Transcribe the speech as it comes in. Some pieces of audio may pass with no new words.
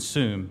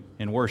consume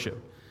in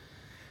worship.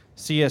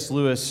 C.S.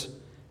 Lewis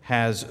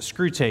has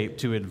Screwtape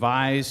to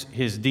advise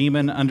his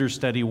demon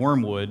understudy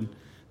Wormwood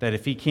that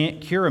if he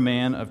can't cure a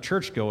man of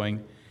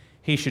church-going,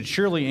 he should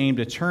surely aim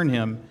to turn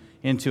him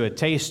into a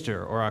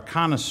taster or a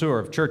connoisseur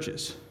of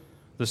churches.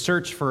 The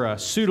search for a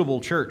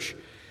suitable church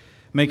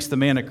makes the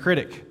man a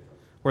critic,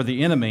 where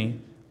the enemy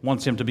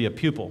wants him to be a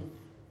pupil.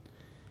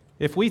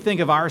 If we think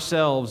of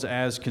ourselves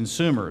as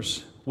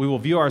consumers, we will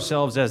view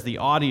ourselves as the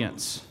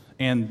audience,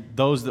 and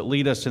those that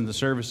lead us in the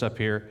service up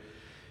here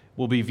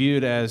will be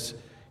viewed as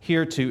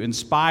here to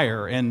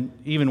inspire and,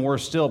 even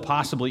worse still,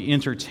 possibly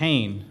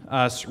entertain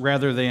us,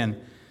 rather than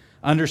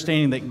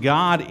understanding that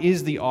God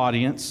is the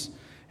audience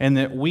and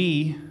that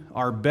we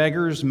are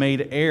beggars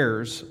made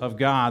heirs of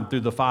God through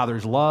the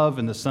Father's love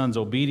and the Son's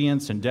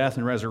obedience and death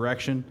and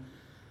resurrection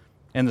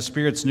and the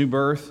Spirit's new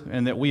birth,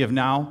 and that we have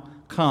now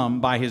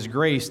come by His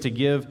grace to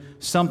give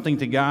something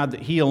to God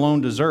that He alone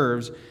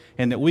deserves,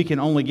 and that we can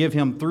only give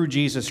Him through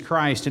Jesus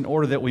Christ in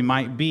order that we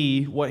might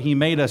be what He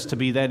made us to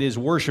be, that is,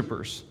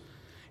 worshipers,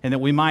 and that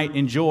we might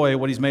enjoy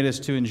what He's made us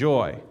to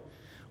enjoy.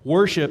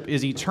 Worship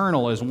is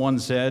eternal, as one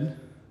said.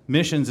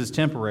 Missions is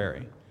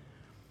temporary.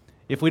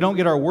 If we don't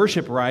get our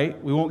worship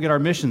right, we won't get our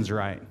missions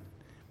right.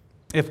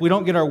 If we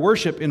don't get our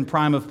worship in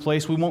prime of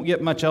place, we won't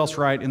get much else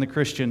right in the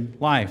Christian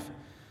life.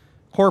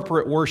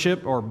 Corporate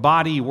worship, or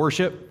body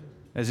worship,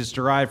 as it's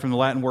derived from the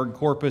Latin word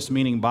corpus,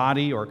 meaning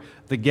body, or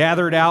the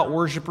gathered out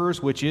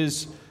worshipers, which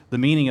is the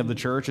meaning of the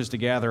church, is to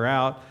gather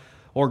out,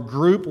 or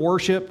group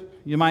worship,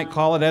 you might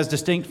call it, as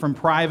distinct from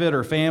private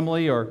or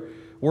family or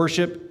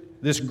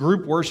worship. This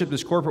group worship,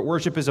 this corporate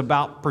worship, is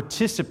about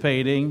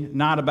participating,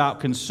 not about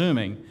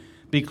consuming,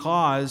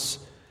 because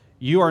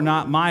you are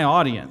not my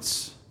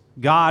audience.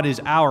 God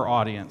is our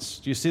audience.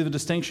 Do you see the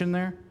distinction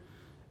there?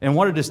 And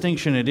what a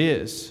distinction it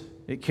is.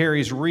 It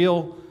carries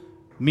real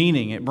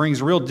meaning. It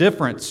brings real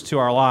difference to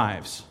our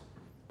lives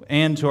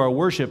and to our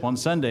worship on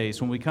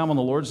Sundays when we come on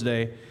the Lord's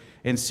Day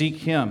and seek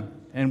Him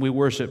and we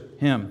worship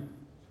Him.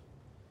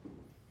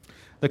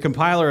 The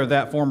compiler of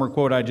that former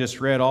quote I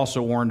just read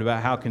also warned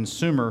about how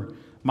consumer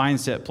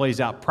mindset plays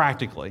out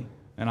practically,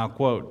 and I'll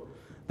quote,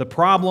 "The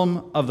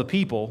problem of the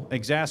people,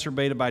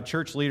 exacerbated by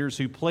church leaders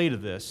who play to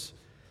this,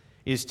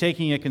 is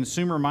taking a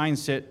consumer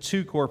mindset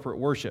to corporate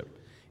worship.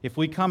 If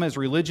we come as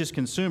religious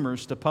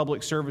consumers to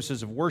public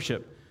services of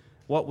worship,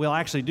 what we'll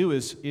actually do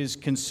is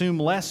consume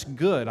less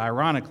good,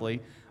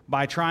 ironically,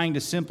 by trying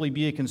to simply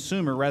be a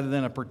consumer rather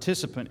than a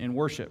participant in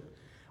worship.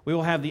 We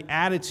will have the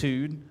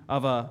attitude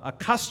of a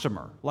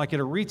customer, like at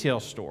a retail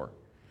store.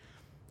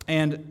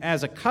 And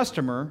as a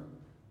customer,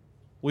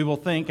 we will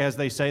think, as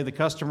they say, the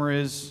customer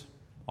is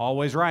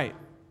always right.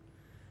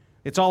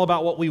 It's all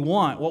about what we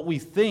want, what we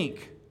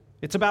think.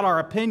 It's about our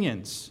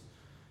opinions.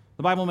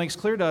 The Bible makes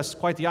clear to us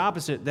quite the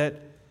opposite,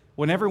 that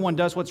when everyone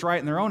does what's right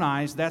in their own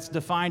eyes, that's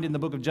defined in the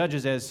book of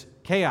Judges as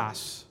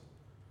chaos,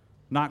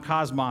 not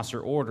cosmos or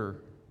order.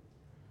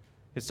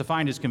 It's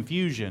defined as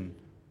confusion,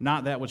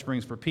 not that which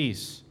brings for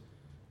peace.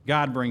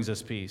 God brings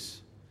us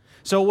peace.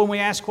 So when we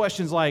ask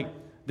questions like,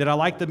 did I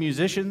like the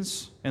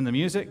musicians and the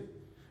music?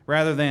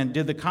 Rather than,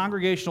 did the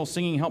congregational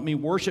singing help me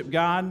worship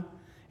God?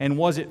 And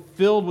was it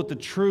filled with the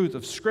truth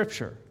of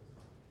Scripture?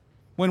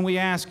 When we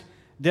ask,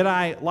 did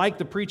I like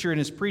the preacher and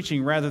his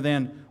preaching? Rather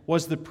than,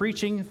 was the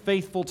preaching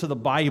faithful to the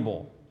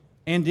Bible?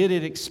 And did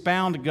it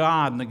expound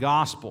God and the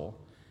gospel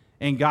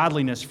and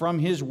godliness from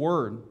His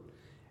Word?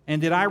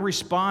 And did I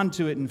respond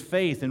to it in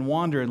faith and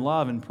wonder and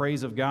love and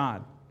praise of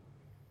God?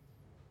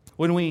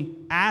 When we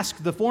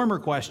ask the former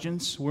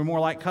questions, we're more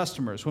like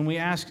customers. When we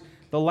ask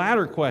the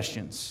latter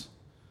questions,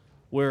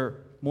 we're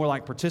more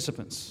like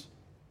participants.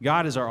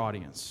 God is our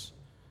audience.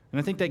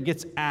 And I think that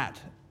gets at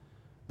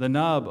the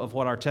nub of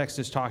what our text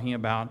is talking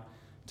about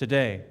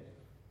today.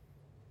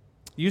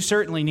 You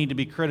certainly need to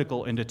be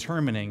critical in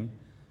determining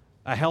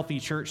a healthy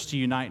church to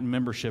unite in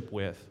membership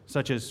with,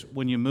 such as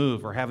when you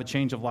move or have a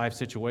change of life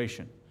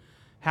situation.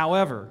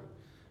 However,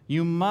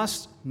 you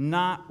must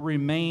not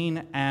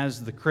remain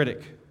as the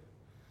critic.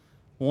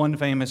 One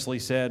famously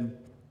said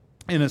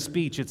in a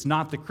speech, it's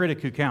not the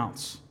critic who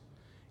counts,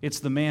 it's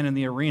the man in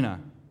the arena.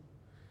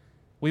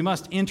 We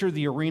must enter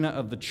the arena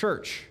of the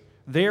church.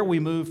 There we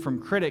move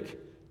from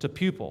critic to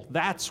pupil.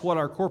 That's what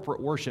our corporate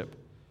worship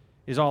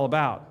is all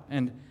about.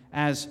 And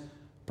as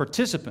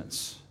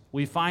participants,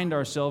 we find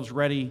ourselves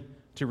ready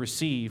to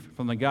receive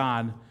from the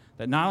God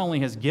that not only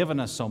has given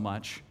us so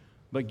much,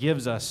 but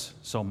gives us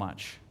so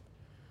much.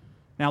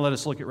 Now let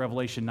us look at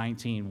Revelation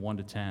 19,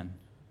 1-10.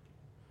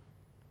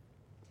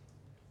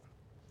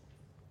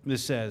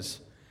 This says,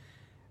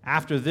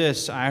 "After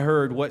this I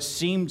heard what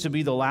seemed to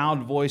be the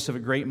loud voice of a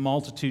great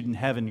multitude in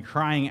heaven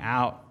crying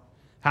out,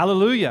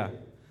 'Hallelujah!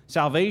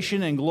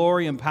 Salvation and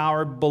glory and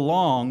power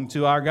belong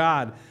to our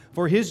God,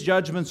 for His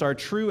judgments are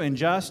true and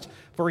just,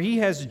 for He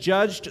has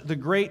judged the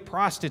great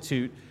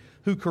prostitute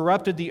who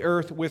corrupted the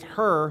earth with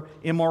her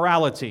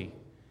immorality,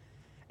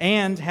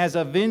 and has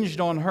avenged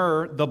on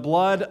her the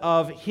blood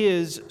of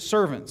His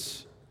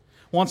servants.'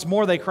 Once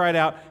more they cried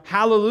out,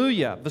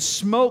 'Hallelujah! The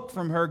smoke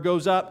from her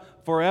goes up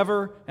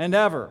forever and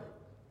ever.'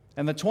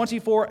 And the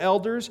 24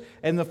 elders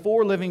and the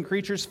 4 living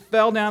creatures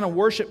fell down and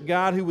worshiped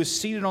God who was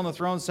seated on the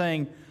throne,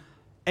 saying,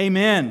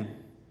 Amen,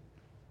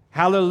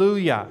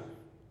 Hallelujah.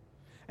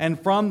 And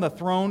from the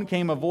throne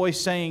came a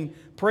voice saying,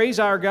 Praise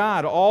our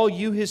God, all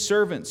you His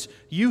servants,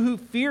 you who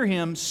fear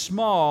Him,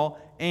 small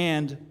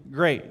and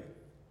great.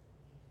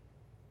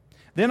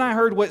 Then I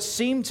heard what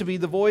seemed to be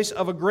the voice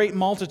of a great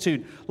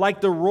multitude,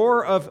 like the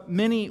roar of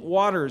many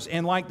waters,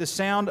 and like the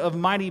sound of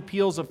mighty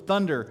peals of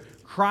thunder,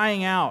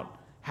 crying out,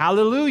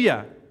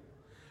 Hallelujah!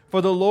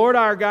 For the Lord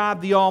our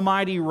God, the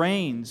Almighty,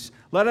 reigns.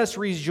 Let us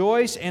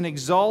rejoice and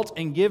exult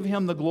and give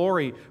Him the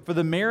glory. For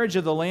the marriage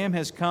of the Lamb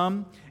has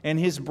come, and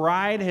His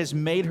bride has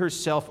made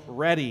herself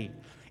ready.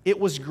 It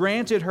was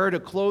granted her to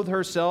clothe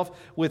herself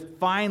with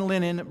fine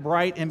linen,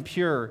 bright and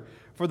pure.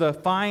 For the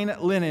fine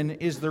linen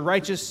is the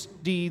righteous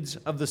deeds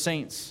of the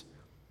saints.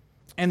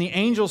 And the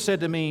angel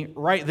said to me,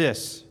 Write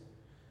this,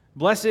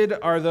 Blessed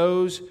are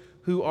those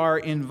who are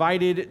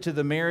invited to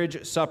the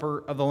marriage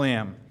supper of the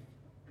Lamb.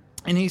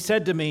 And he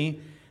said to me,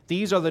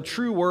 These are the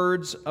true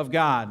words of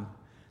God.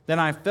 Then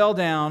I fell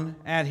down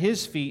at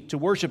His feet to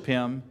worship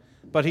Him.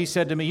 But He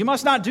said to me, You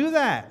must not do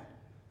that.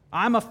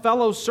 I'm a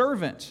fellow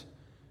servant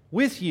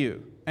with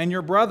you and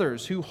your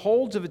brothers who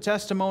hold to the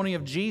testimony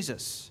of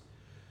Jesus.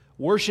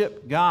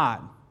 Worship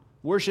God.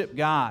 Worship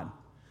God.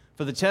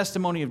 For the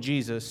testimony of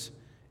Jesus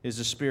is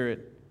the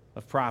spirit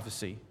of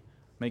prophecy.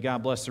 May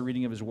God bless the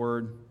reading of His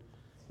word,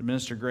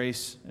 administer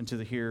grace unto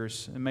the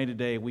hearers, and may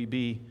today we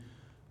be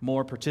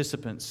more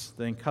participants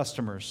than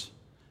customers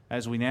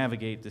as we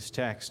navigate this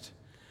text.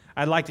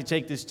 I'd like to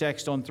take this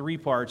text on 3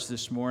 parts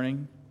this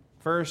morning.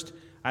 First,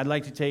 I'd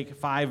like to take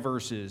 5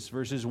 verses,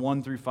 verses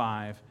 1 through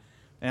 5,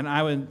 and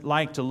I would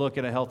like to look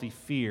at a healthy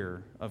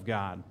fear of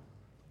God.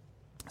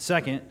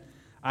 Second,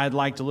 I'd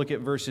like to look at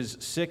verses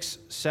 6,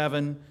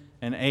 7,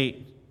 and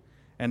 8,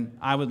 and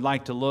I would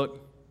like to look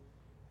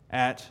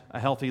at a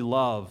healthy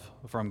love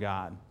from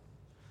God.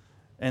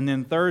 And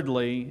then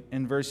thirdly,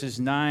 in verses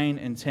 9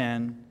 and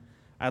 10,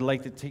 I'd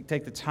like to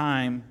take the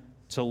time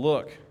to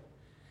look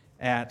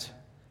at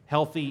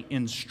healthy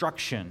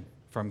instruction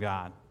from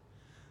God.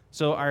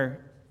 So our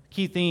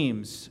key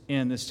themes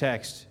in this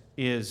text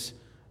is,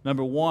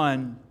 number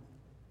 1,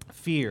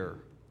 fear.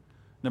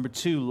 Number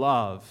 2,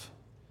 love.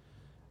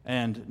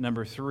 And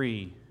number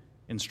 3,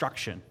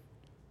 instruction.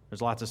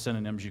 There's lots of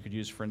synonyms you could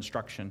use for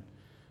instruction,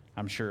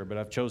 I'm sure, but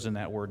I've chosen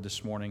that word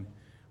this morning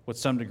with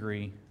some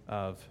degree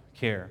of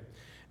care.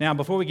 Now,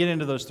 before we get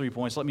into those 3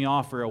 points, let me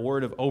offer a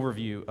word of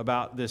overview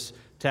about this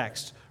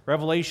text.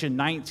 Revelation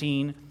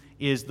 19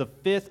 is the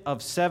 5th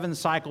of 7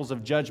 cycles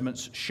of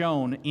judgments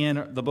shown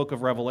in the book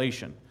of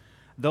Revelation.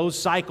 Those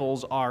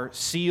cycles are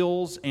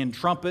seals and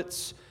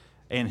trumpets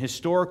and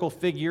historical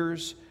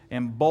figures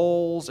and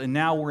bowls, and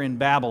now we're in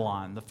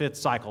Babylon, the 5th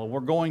cycle.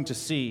 We're going to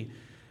see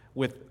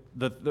with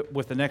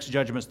the next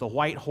judgments the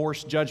white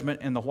horse judgment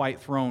and the white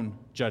throne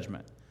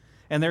judgment.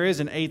 And there is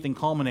an 8th and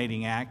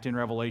culminating act in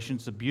Revelation.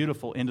 It's a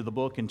beautiful end of the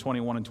book in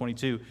 21 and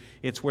 22.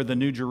 It's where the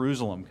New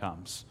Jerusalem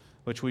comes,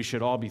 which we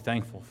should all be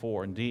thankful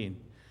for indeed.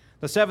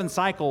 The 7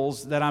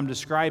 cycles that I'm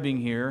describing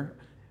here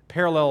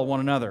parallel one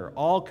another.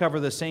 All cover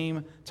the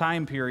same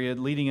time period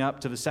leading up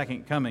to the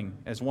second coming,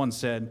 as one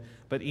said,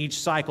 but each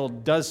cycle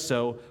does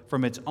so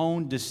from its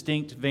own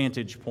distinct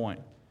vantage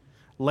point.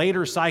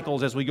 Later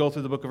cycles, as we go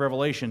through the book of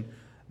Revelation,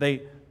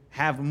 they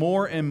have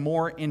more and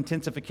more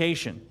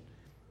intensification.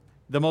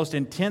 The most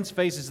intense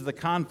phases of the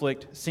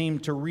conflict seem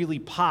to really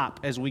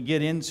pop as we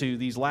get into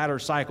these latter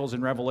cycles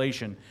in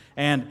Revelation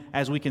and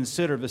as we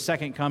consider the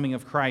second coming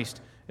of Christ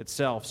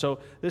itself. So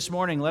this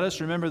morning, let us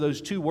remember those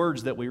 2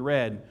 words that we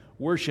read,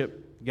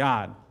 worship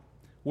God.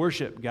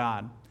 Worship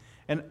God.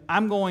 And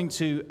I'm going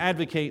to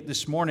advocate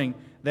this morning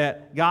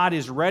that God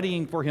is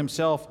readying for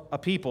Himself a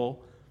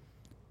people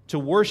to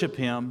worship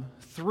Him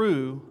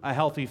through a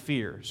healthy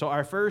fear. So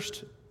our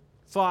first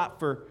thought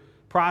for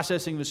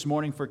processing this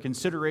morning, for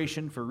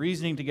consideration, for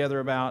reasoning together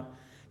about,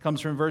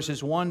 comes from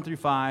verses 1 through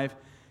 5,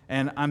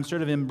 and I'm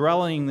sort of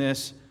umbrellaing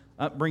this,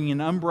 bringing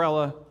an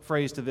umbrella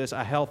phrase to this,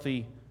 a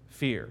healthy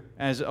fear,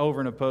 as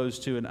over and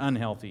opposed to an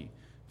unhealthy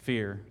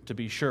fear, to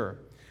be sure.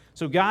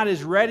 So God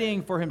is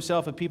readying for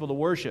Himself a people to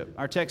worship.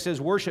 Our text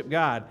says, worship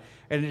God,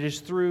 and it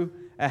is through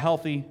a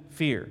healthy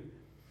fear.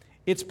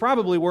 It's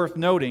probably worth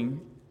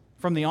noting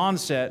from the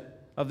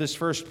onset of this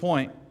first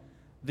point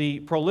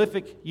the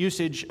prolific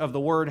usage of the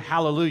word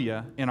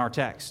hallelujah in our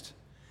text.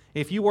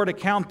 If you were to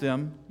count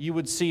them, you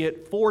would see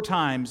it 4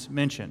 times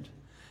mentioned.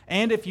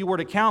 And if you were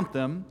to count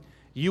them,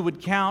 you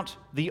would count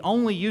the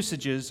only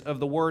usages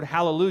of the word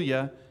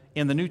hallelujah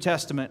in the New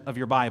Testament of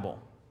your Bible.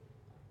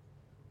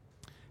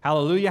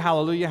 Hallelujah,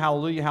 hallelujah,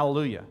 hallelujah,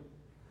 hallelujah.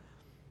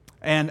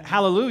 And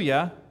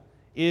hallelujah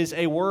is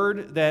a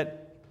word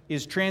that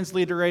is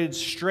transliterated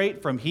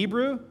straight from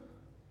Hebrew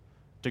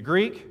to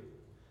Greek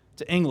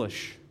to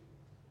English.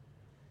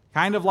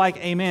 Kind of like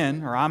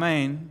amen or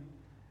amen,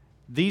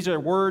 these are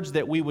words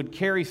that we would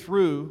carry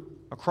through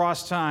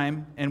across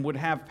time and would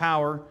have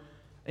power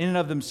in and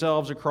of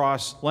themselves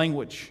across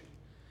language.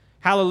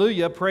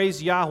 Hallelujah,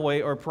 praise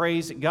Yahweh or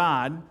praise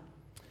God,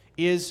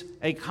 is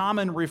a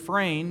common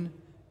refrain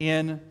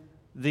in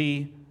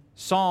the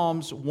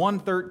Psalms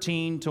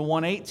 113 to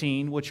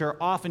 118, which are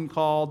often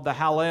called the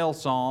Hallel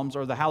Psalms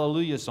or the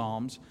Hallelujah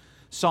Psalms,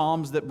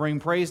 psalms that bring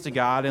praise to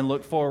God and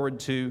look forward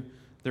to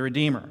the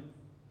Redeemer.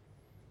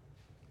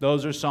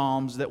 Those are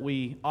psalms that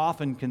we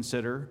often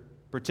consider,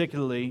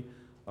 particularly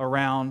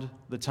around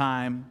the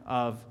time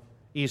of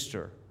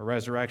Easter, or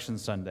Resurrection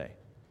Sunday.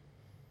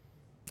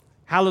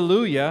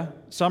 Hallelujah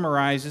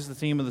summarizes the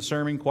theme of the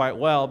sermon quite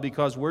well,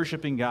 because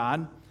worshiping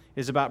God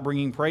is about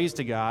bringing praise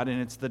to God,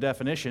 and it's the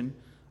definition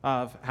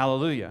of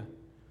hallelujah.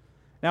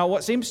 Now,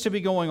 what seems to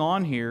be going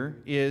on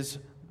here is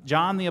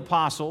John the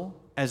Apostle,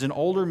 as an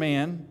older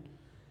man,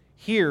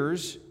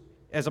 hears,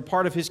 as a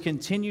part of his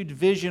continued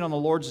vision on the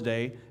Lord's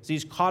Day, as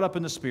he's caught up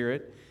in the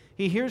Spirit,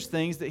 he hears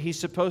things that he's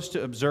supposed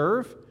to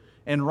observe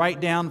and write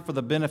down for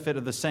the benefit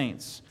of the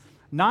saints.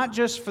 Not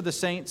just for the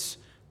saints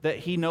that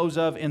he knows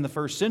of in the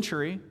first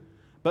century,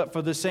 but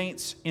for the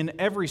saints in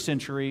every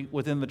century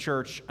within the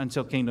church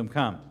until kingdom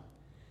come.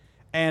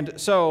 And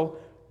so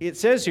it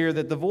says here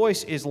that the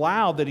voice is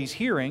loud that he's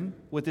hearing,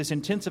 with this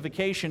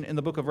intensification in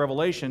the book of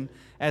Revelation,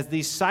 as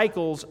these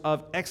cycles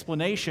of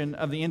explanation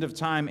of the end of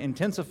time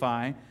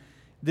intensify.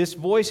 This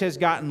voice has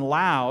gotten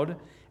loud,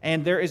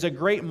 and there is a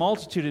great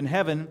multitude in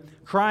heaven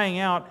crying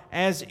out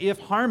as if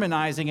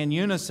harmonizing in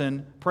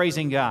unison,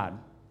 praising God.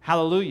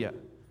 Hallelujah.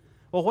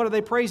 Well, what are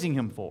they praising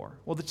Him for?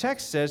 Well, the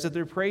text says that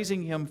they're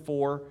praising Him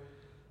for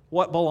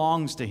what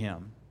belongs to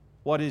Him,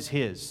 what is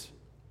His.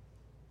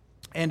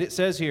 And it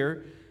says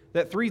here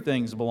that three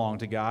things belong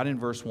to God in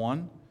verse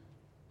 1: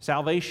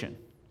 salvation,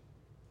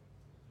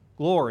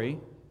 glory,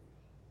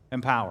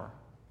 and power.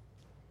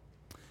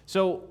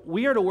 So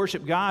we are to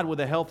worship God with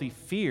a healthy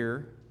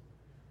fear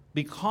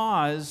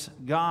because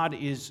God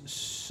is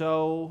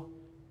so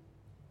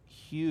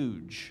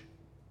huge,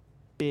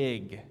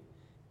 big,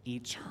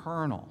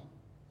 eternal,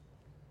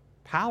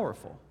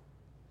 powerful.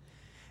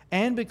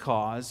 And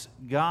because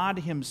God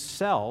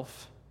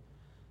Himself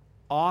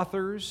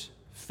authors,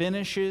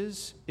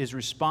 finishes, is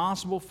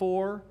responsible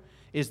for,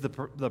 is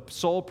the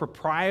sole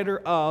proprietor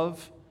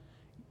of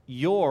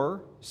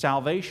your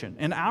salvation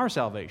and our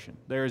salvation.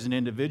 There is an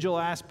individual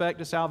aspect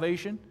to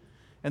salvation,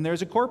 and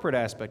there's a corporate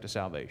aspect to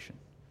salvation.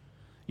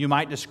 You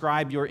might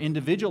describe your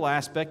individual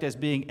aspect as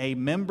being a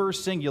member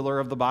singular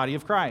of the body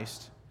of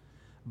Christ.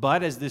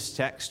 But as this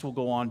text will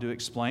go on to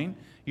explain,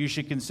 you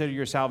should consider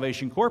your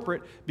salvation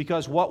corporate,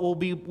 because what will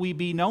we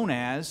be known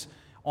as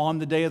on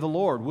the day of the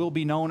Lord? We'll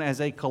be known as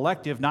a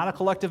collective, not a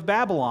collective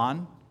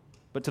Babylon,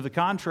 but to the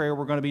contrary,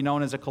 we're going to be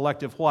known as a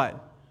collective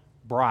what?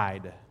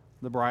 Bride,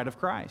 the bride of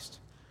Christ.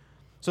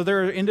 So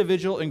there are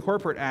individual and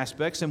corporate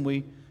aspects, and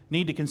we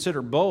need to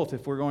consider both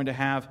if we're going to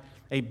have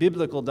a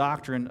biblical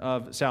doctrine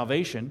of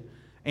salvation.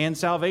 And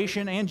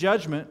salvation and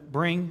judgment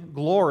bring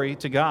glory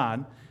to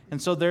God.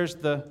 And so there's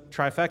the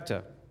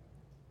trifecta.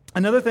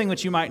 Another thing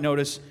that you might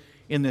notice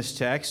in this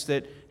text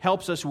that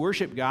helps us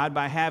worship God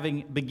by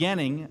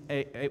beginning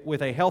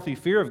with a healthy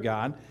fear of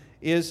God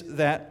is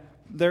that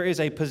there is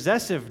a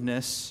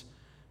possessiveness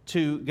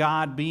to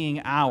God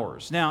being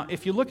ours. Now,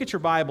 if you look at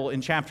your Bible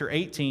in chapter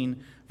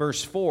 18,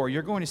 verse 4,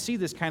 you're going to see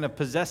this kind of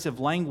possessive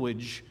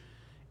language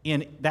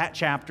in that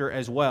chapter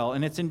as well,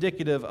 and it's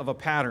indicative of a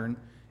pattern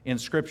in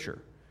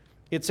Scripture.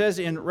 It says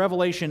in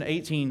Revelation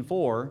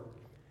 18:4,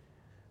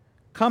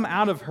 "Come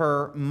out of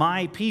her,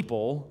 my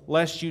people,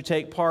 lest you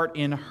take part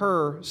in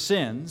her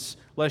sins,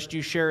 lest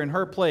you share in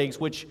her plagues,"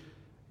 which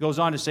goes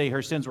on to say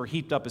her sins were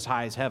heaped up as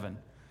high as heaven.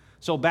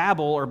 So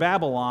Babel or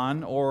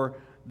Babylon, or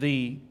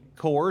the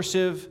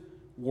coercive,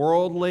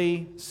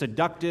 worldly,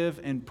 seductive,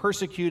 and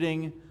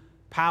persecuting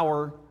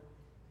power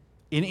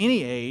in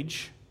any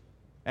age,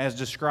 as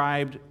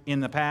described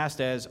in the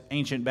past as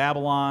ancient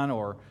Babylon,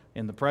 or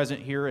in the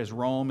present here as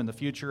Rome, in the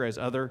future as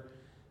other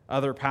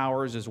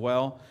powers as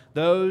well.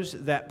 Those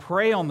that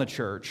prey on the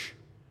church,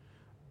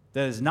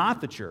 that is not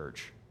the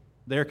church,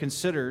 they're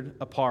considered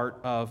a part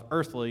of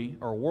earthly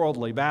or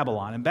worldly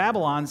Babylon. And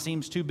Babylon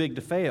seems too big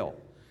to fail.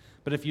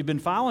 But if you've been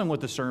following with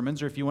the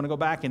sermons, or if you want to go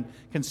back and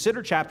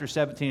consider chapter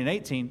 17 and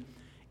 18,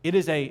 it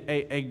is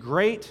a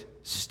great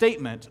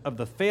statement of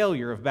the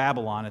failure of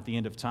Babylon at the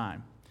end of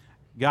time.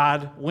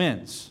 God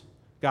wins.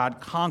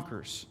 God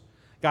conquers.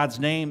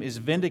 God's name is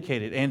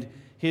vindicated, and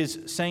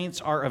His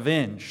saints are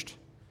avenged.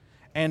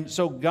 And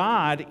so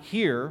God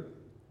here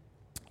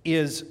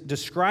is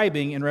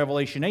describing in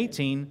Revelation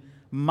 18,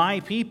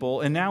 my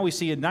people, and now we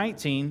see in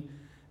 19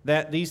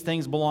 that these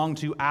things belong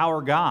to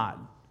our God.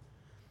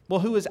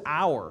 Well, who is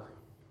our?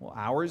 Well,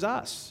 our is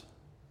us.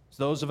 It's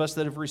those of us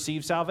that have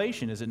received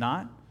salvation, is it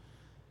not?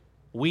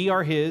 We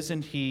are His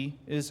and He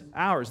is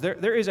ours.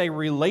 There is a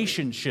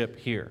relationship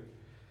here.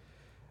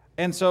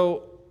 And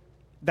so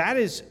that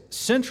is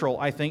central,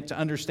 I think, to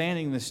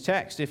understanding this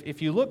text.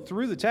 If you look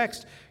through the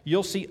text,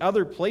 you'll see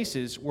other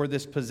places where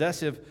this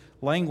possessive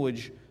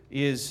language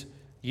is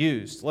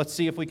used. Let's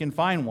see if we can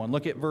find one.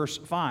 Look at verse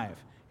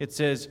 5. It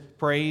says,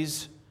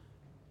 "Praise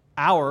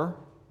our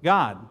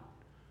God,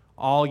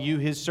 all you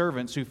His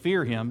servants who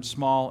fear Him,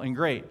 small and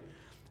great."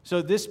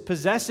 So this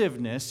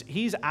possessiveness,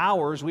 he's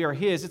ours, we are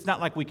his. It's not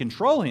like we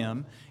control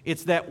him.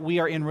 It's that we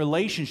are in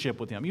relationship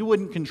with him. You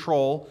wouldn't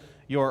control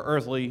your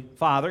earthly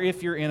father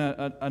if you're in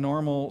a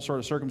normal sort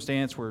of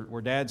circumstance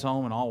where dad's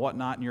home and all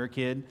whatnot and you're a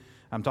kid.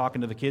 I'm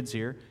talking to the kids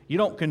here. You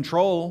don't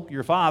control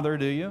your father,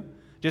 do you?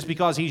 Just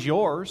because he's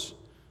yours.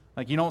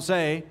 Like you don't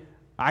say,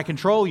 I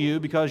control you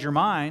because you're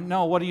mine.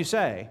 No, what do you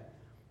say?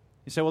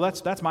 You say, well,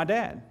 that's my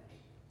dad.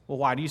 Well,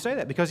 why do you say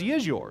that? Because he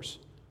is yours.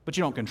 But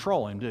you don't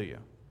control him, do you?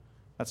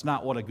 That's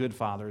not what a good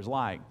father is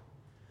like.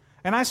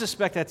 And I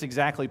suspect that's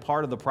exactly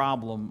part of the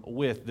problem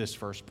with this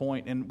first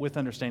point and with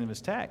understanding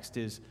this text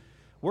is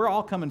we're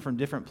all coming from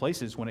different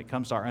places when it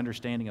comes to our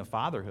understanding of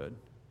fatherhood.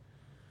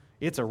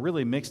 It's a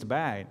really mixed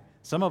bag.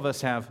 Some of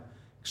us have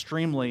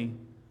extremely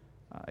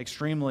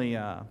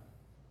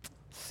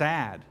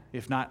sad,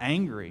 if not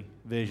angry,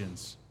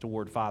 visions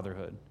toward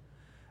fatherhood.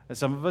 And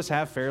some of us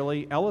have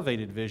fairly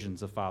elevated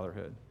visions of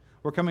fatherhood.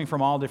 We're coming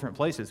from all different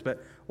places.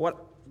 But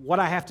what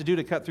I have to do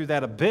to cut through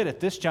that a bit at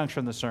this juncture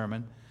in the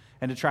sermon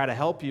and to try to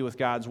help you with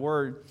God's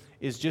Word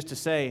is just to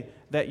say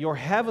that your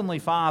Heavenly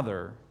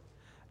Father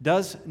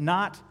does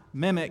not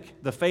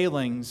mimic the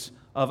failings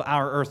of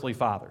our earthly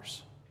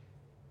fathers.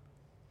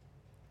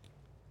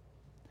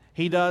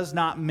 He does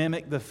not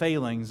mimic the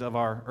failings of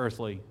our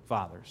earthly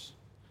fathers.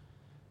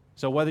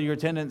 So whether your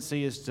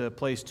tendency is to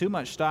place too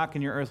much stock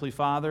in your earthly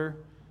father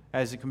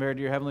as compared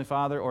to your Heavenly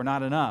Father or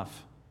not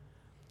enough,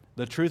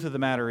 the truth of the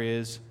matter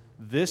is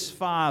this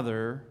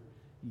Father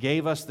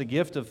gave us the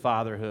gift of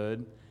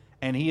fatherhood,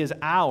 and He is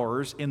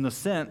ours in the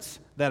sense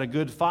that a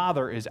good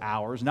father is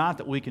ours, not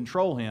that we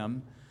control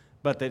Him,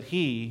 but that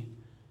He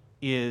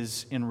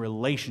is in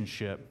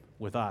relationship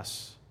with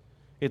us.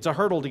 It's a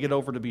hurdle to get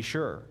over, to be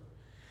sure.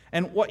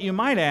 And what you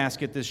might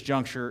ask at this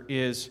juncture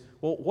is,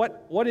 well,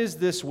 what is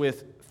this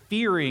with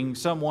fearing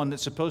someone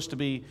that's supposed to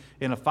be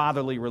in a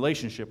fatherly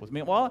relationship with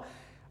me? Well,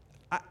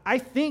 I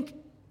think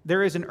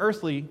there is an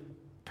earthly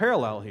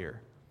parallel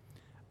here.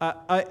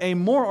 A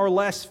more or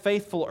less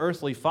faithful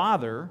earthly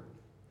father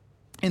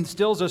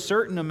instills a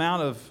certain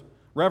amount of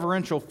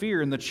reverential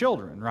fear in the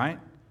children, right?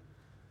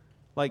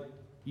 Like,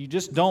 you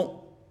just don't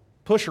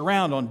push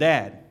around on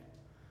dad.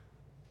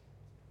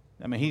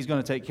 I mean, he's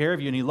going to take care of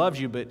you and he loves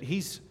you, but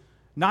he's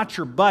not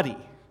your buddy.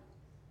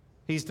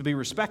 He's to be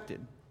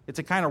respected. It's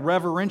a kind of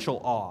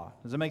reverential awe.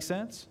 Does that make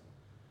sense?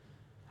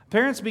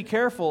 Parents, be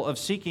careful of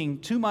seeking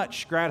too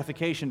much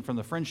gratification from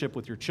the friendship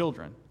with your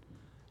children.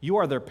 You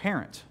are their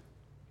parent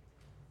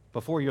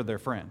before you're their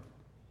friend.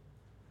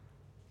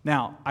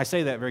 Now, I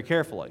say that very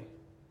carefully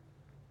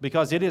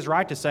because it is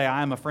right to say,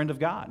 I am a friend of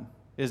God,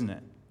 isn't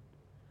it?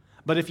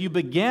 But if you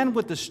begin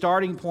with the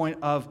starting point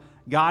of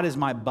God is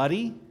my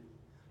buddy,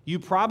 you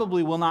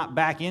probably will not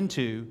back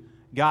into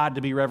God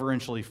to be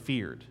reverentially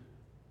feared.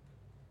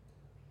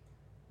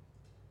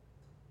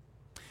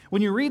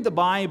 When you read the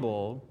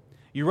Bible,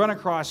 you run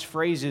across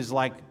phrases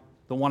like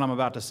the one I'm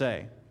about to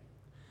say.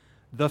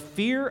 The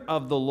fear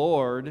of the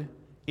Lord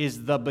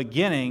is the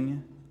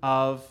beginning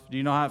of, do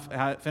you know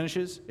how it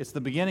finishes? It's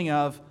the beginning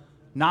of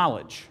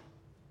knowledge.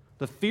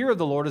 The fear of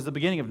the Lord is the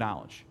beginning of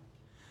knowledge.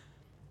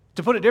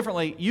 To put it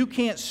differently, you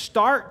can't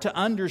start to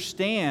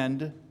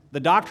understand the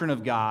doctrine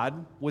of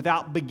God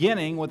without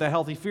beginning with a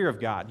healthy fear of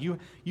God.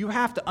 You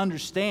have to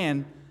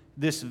understand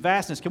this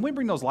vastness. Can we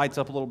bring those lights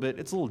up a little bit?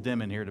 It's a little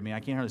dim in here to me. I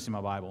can't hardly see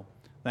my Bible.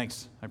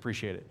 Thanks. I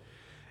appreciate it.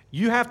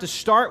 You have to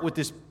start with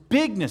this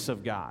bigness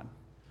of God,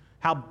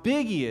 how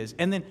big He is,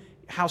 and then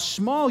how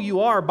small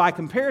you are by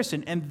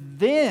comparison, and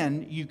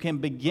then you can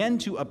begin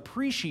to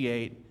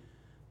appreciate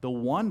the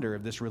wonder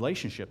of this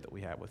relationship that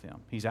we have with Him.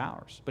 He's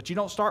ours. But you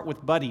don't start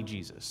with buddy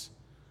Jesus.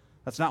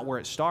 That's not where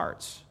it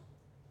starts.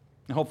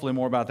 And hopefully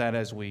more about that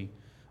as we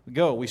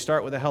go. We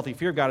start with a healthy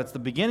fear of God. It's the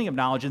beginning of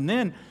knowledge. And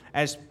then,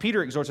 as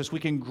Peter exhorts us, we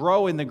can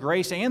grow in the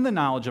grace and the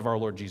knowledge of our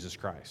Lord Jesus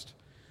Christ.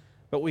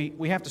 But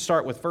we have to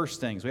start with first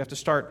things. We have to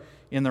start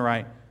in the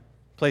right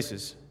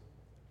places.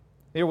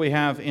 Here we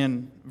have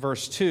in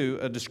verse 2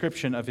 a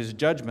description of His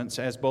judgments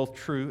as both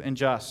true and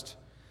just.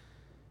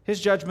 His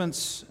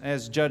judgments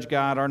as judge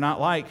God are not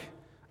like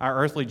our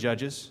earthly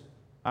judges.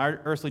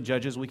 Our earthly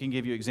judges, we can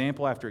give you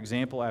example after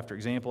example after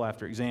example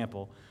after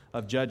example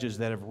of judges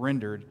that have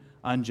rendered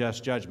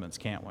unjust judgments,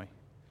 can't we?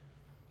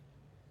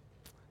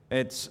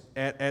 It's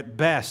at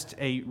best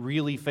a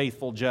really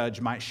faithful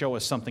judge might show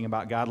us something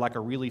about God like a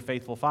really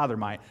faithful father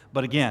might.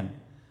 But again,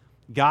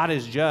 God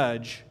as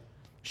judge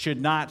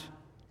should not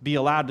be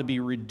allowed to be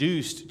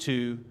reduced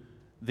to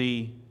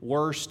the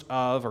worst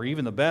of or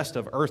even the best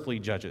of earthly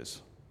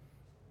judges.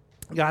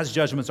 God's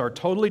judgments are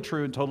totally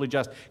true and totally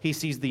just. He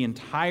sees the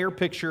entire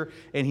picture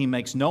and He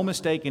makes no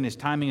mistake, and His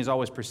timing is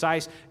always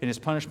precise and His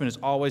punishment is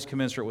always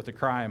commensurate with the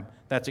crime.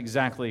 That's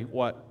exactly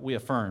what we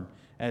affirm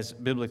as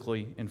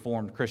biblically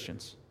informed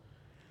Christians.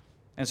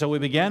 And so we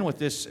begin with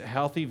this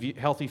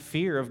healthy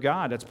fear of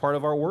God. That's part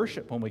of our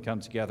worship when we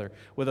come together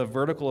with a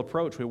vertical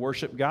approach. We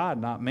worship God,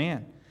 not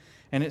man.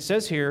 And it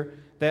says here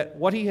that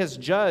what He has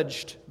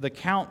judged, the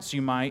counts,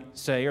 you might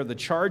say, or the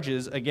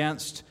charges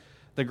against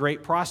the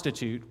great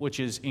prostitute, which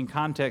is in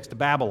context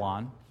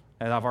Babylon,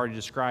 as I've already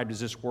described, as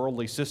this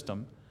worldly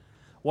system.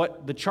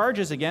 What the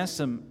charges against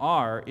him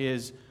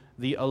is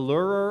the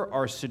allurer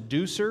or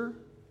seducer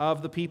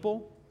of the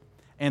people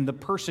and the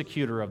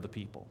persecutor of the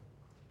people.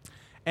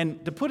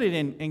 And to put it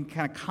in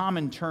kind of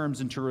common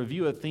terms and to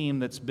review a theme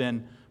that's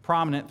been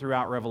prominent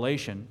throughout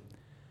Revelation,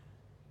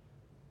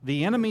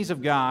 the enemies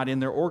of God in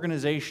their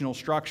organizational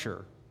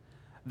structure,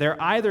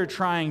 they're either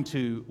trying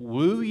to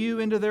woo you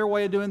into their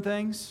way of doing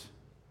things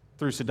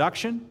through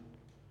seduction,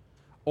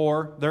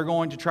 or they're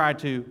going to try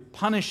to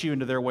punish you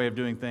into their way of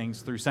doing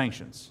things through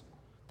sanctions.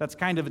 That's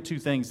kind of the two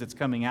things that's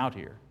coming out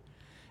here.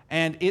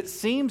 And it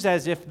seems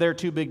as if they're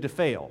too big to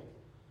fail.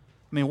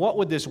 I mean, what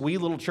would this wee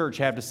little church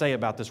have to say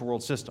about this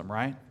world system,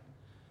 right?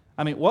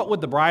 I mean, what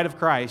would the bride of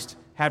Christ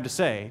have to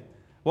say?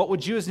 What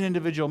would you as an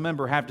individual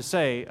member have to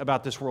say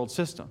about this world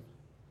system?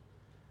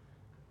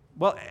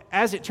 Well,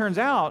 as it turns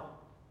out,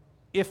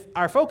 if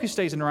our focus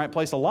stays in the right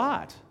place, a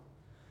lot.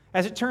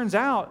 As it turns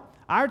out,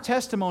 our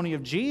testimony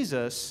of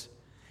Jesus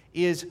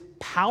is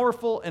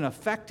powerful and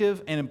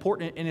effective and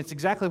important, and it's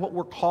exactly what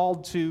we're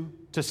called to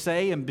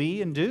say and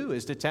be and do,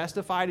 is to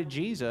testify to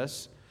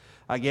Jesus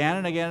again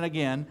and again and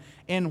again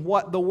in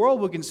what the world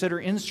would consider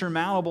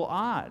insurmountable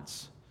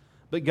odds.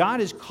 But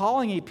God is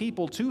calling a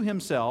people to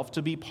Himself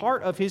to be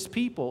part of His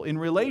people in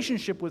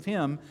relationship with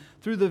Him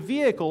through the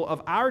vehicle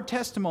of our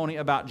testimony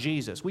about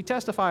Jesus. We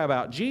testify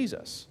about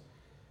Jesus,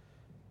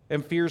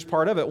 and fear is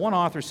part of it. One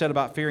author said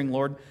about fearing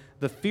Lord,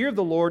 the fear of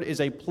the Lord is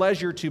a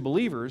pleasure to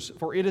believers,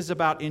 for it is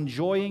about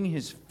enjoying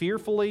His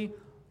fearfully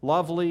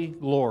lovely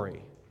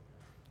glory.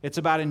 It's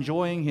about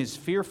enjoying His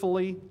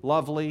fearfully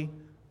lovely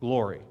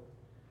glory.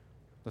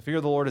 The fear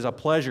of the Lord is a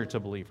pleasure to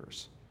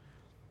believers.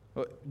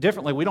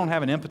 Differently, we don't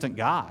have an impotent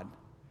God.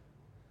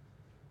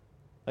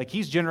 Like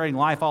He's generating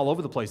life all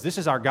over the place. This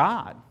is our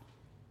God.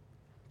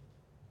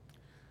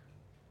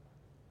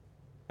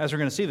 As we're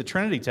going to see, the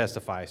Trinity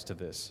testifies to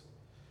this.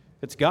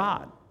 It's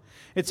God.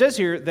 It says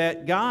here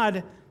that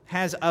God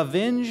has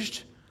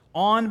avenged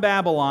on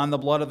Babylon the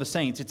blood of the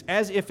saints. It's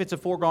as if it's a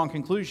foregone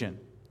conclusion.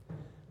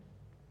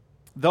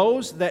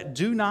 Those that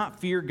do not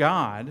fear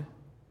God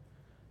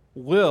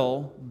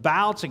will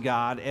bow to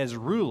God as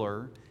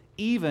ruler,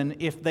 even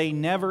if they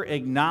never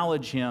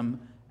acknowledge Him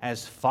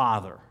as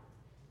Father.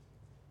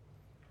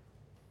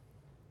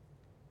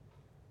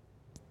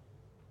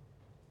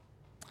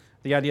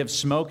 The idea of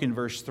smoke in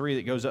verse 3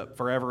 that goes up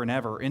forever and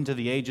ever, into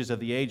the ages of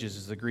the ages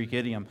is the Greek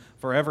idiom.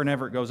 Forever and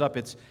ever it goes up.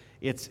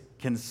 It's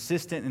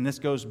consistent, and this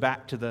goes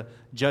back to the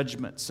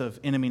judgments of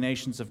enemy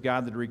nations of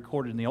God that are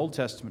recorded in the Old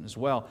Testament as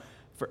well.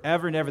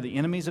 Forever and ever, the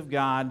enemies of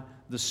God,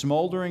 the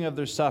smoldering of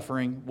their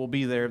suffering will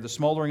be there. The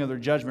smoldering of their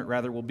judgment,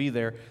 rather, will be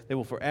there. They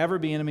will forever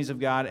be enemies of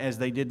God, as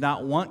they did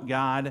not want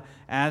God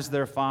as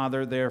their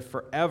Father. They're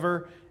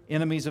forever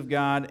enemies of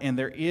God, and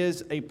there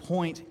is a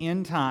point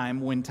in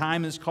time when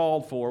time is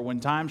called for, when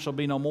time shall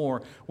be no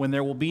more, when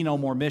there will be no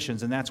more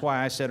missions. And that's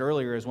why I said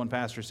earlier, as one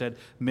pastor said,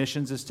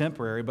 missions is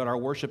temporary, but our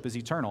worship is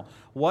eternal.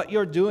 What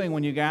you're doing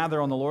when you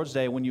gather on the Lord's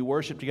Day, when you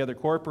worship together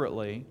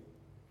corporately,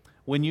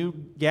 when you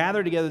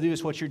gather together to do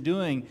this, what you're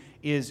doing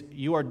is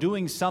you are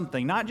doing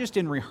something, not just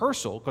in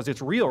rehearsal, because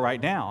it's real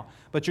right now,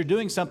 but you're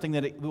doing something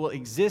that it will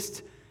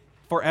exist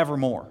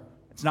forevermore.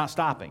 It's not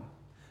stopping.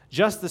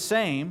 Just the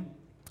same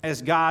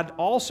as God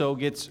also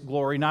gets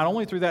glory, not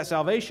only through that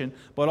salvation,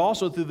 but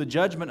also through the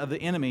judgment of the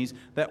enemies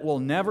that will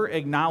never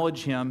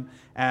acknowledge Him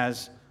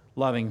as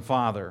loving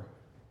Father.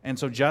 And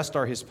so just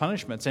are His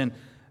punishments. And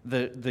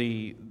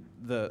the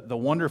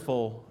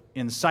wonderful,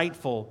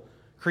 insightful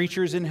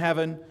creatures in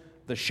heaven,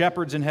 the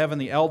shepherds in heaven,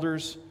 the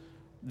elders,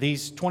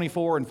 these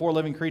 24 and 4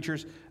 living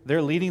creatures,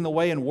 they're leading the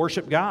way and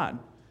worship God.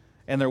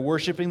 And they're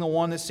worshiping the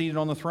one that's seated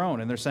on the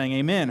throne. And they're saying,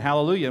 amen,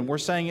 hallelujah. And we're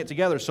saying it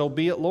together, so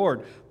be it,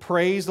 Lord.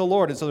 Praise the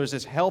Lord. And so there's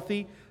this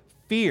healthy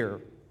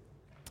fear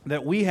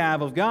that we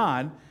have of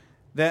God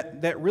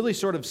that really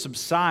sort of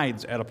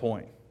subsides at a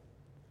point.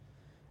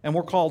 And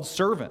we're called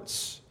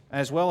servants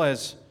as well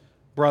as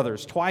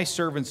brothers. Twice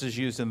servants is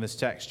used in this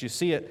text. You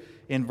see it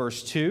in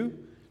verse 2.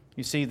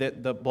 You see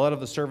that the blood of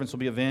the servants will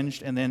be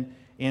avenged. And then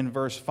in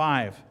verse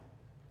 5,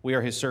 we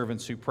are His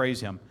servants who praise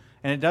Him.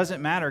 And it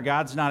doesn't matter.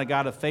 God's not a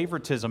God of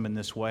favoritism in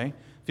this way.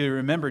 If you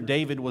remember,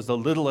 David was the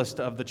littlest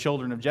of the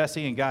children of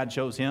Jesse, and God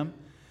chose him.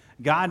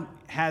 God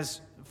has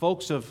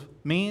folks of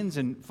means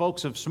and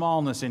folks of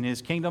smallness in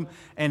His kingdom,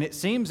 and it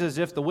seems as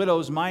if the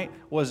widow's mite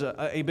was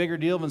a bigger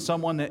deal than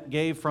someone that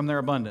gave from their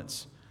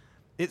abundance.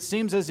 It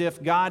seems as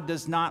if God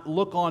does not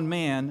look on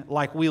man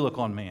like we look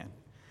on man.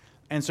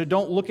 And so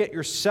don't look at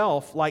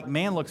yourself like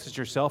man looks at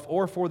yourself,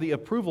 or for the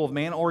approval of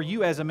man, or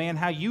you as a man,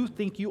 how you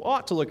think you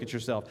ought to look at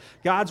yourself.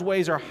 God's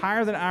ways are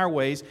higher than our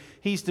ways.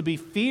 He's to be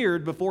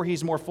feared before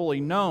He's more fully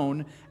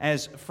known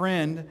as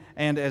friend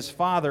and as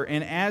Father.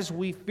 And as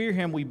we fear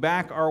Him, we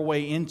back our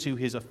way into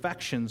His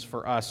affections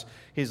for us,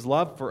 His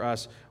love for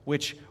us,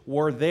 which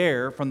were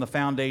there from the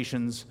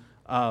foundations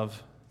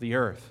of the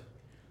earth.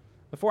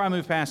 Before I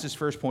move past this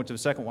first point to the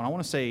second one, I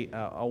want to say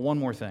one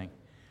more thing.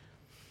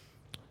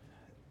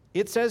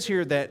 It says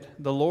here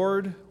that the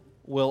Lord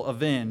will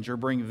avenge or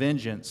bring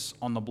vengeance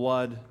on the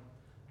blood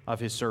of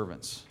His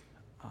servants.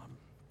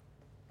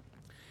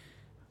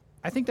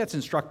 I think that's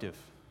instructive.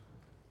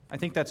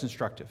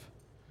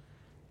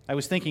 I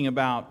was thinking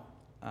about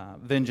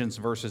vengeance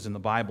verses in the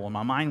Bible, and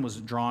my mind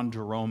was drawn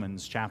to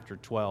Romans chapter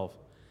 12.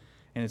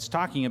 And it's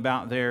talking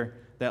about there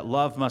that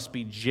love must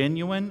be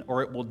genuine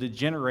or it will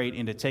degenerate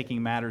into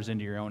taking matters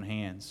into your own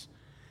hands.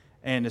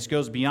 And this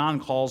goes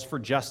beyond calls for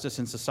justice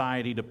in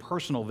society to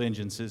personal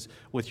vengeances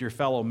with your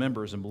fellow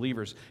members and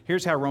believers.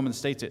 Here's how Romans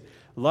states it.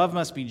 Love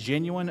must be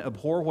genuine,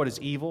 abhor what is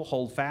evil,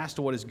 hold fast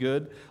to what is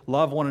good,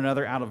 love one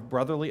another out of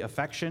brotherly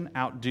affection,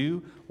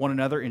 outdo one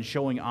another in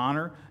showing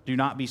honor, do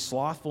not be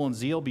slothful in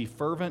zeal, be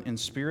fervent in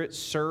spirit,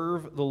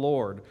 serve the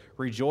Lord.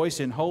 Rejoice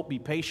in hope, be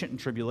patient in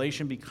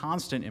tribulation, be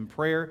constant in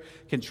prayer,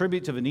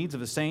 contribute to the needs of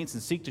the saints,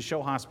 and seek to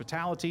show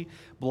hospitality.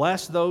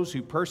 Bless those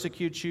who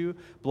persecute you,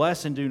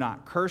 bless and do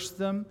not curse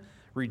them.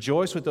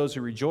 Rejoice with those who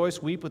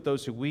rejoice, weep with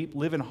those who weep,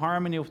 live in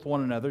harmony with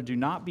one another. Do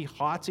not be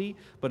haughty,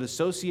 but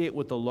associate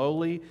with the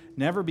lowly.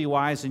 Never be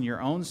wise in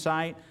your own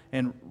sight.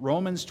 And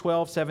Romans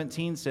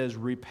 12:17 says,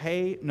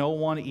 repay no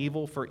one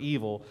evil for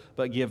evil,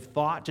 but give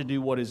thought to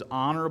do what is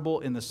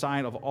honorable in the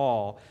sight of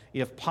all.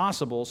 If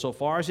possible, so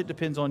far as it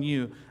depends on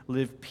you,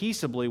 live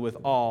peaceably with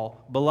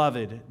all.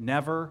 Beloved,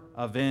 never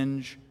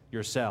avenge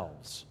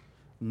yourselves.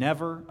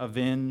 Never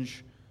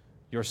avenge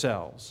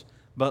yourselves,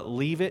 but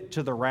leave it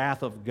to the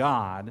wrath of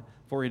God.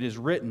 For it is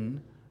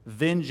written,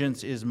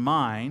 vengeance is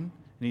mine,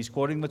 and he's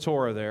quoting the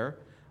Torah there,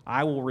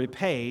 I will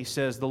repay,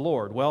 says the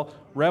Lord. Well,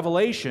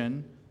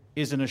 Revelation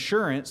is an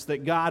assurance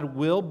that God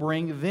will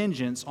bring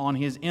vengeance on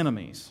his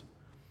enemies.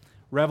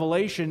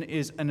 Revelation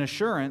is an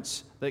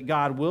assurance that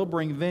God will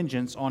bring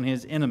vengeance on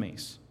his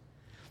enemies.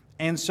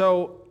 And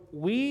so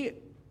we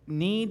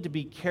need to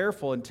be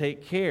careful and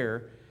take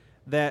care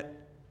that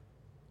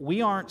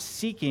we aren't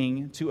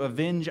seeking to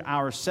avenge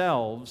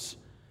ourselves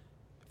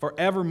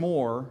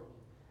forevermore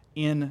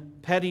in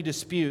petty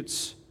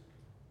disputes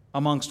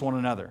amongst one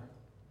another.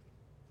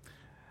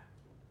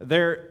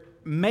 There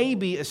may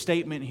be a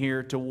statement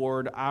here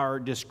toward our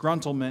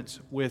disgruntlement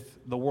with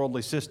the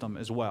worldly system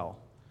as well,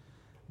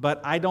 but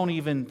I don't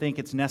even think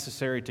it's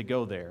necessary to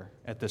go there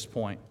at this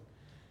point.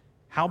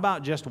 How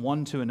about just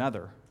one to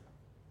another?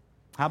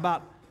 How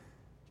about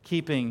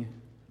keeping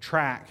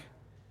track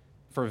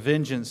for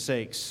vengeance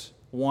sakes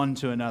one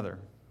to another?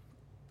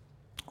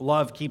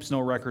 Love keeps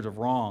no record of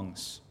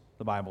wrongs,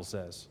 the Bible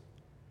says.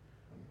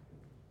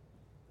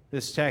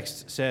 This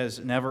text says,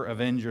 never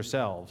avenge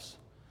yourselves.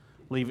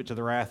 Leave it to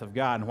the wrath of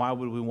God. And why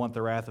would we want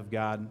the wrath of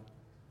God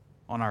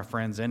on our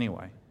friends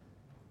anyway?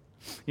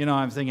 You know,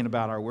 I'm thinking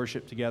about our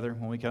worship together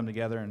when we come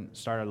together and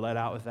started let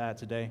out with that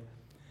today.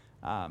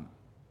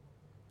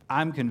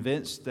 I'm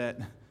convinced that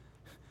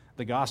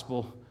the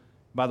gospel,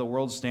 by the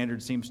world's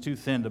standard, seems too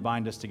thin to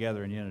bind us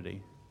together in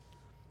unity.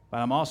 But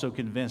I'm also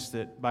convinced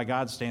that by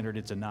God's standard,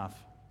 it's enough.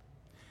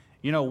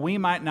 You know, we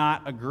might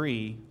not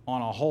agree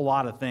on a whole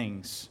lot of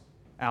things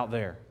out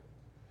there,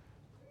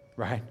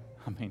 right?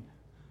 I mean,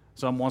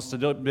 some wants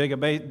to dig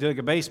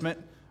a basement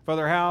for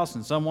their house,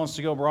 and some wants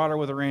to go broader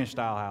with a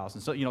ranch-style house.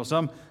 And so, you know,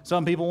 some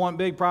people want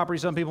big property,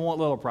 some people want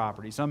little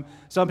property. Some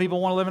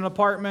people want to live in an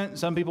apartment,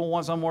 some people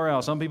want somewhere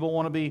else. Some people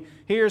want to be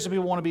here, some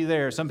people want to be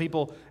there. Some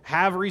people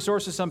have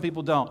resources, some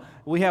people don't.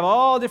 We have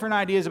all different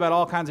ideas about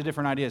all kinds of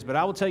different ideas. But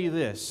I will tell you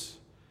this,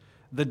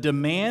 the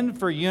demand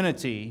for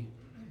unity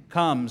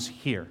comes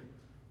here.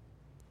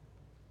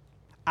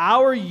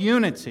 Our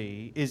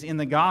unity is in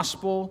the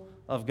gospel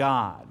of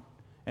God.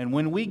 And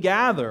when we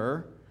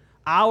gather,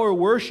 our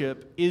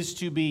worship is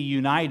to be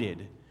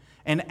united.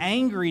 And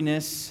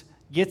angriness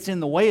gets in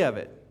the way of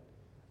it.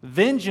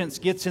 Vengeance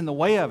gets in the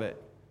way of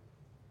it.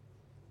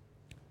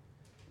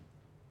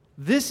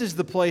 This is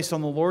the place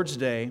on the Lord's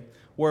Day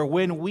where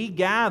when we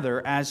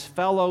gather as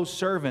fellow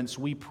servants,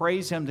 we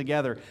praise Him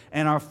together.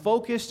 And our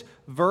focus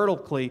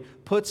vertically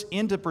puts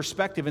into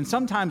perspective and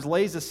sometimes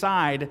lays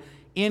aside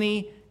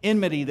any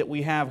enmity that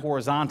we have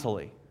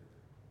horizontally.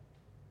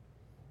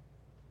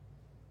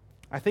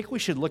 I think we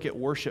should look at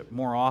worship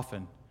more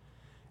often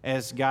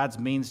as God's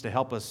means to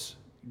help us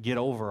get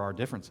over our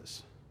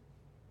differences.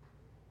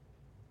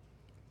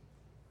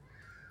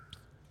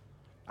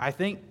 I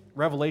think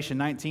Revelation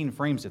 19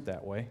 frames it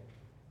that way.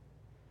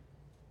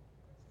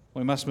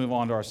 We must move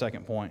on to our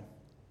second point.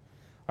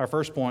 Our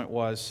first point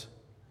was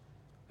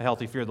a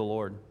healthy fear of the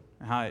Lord,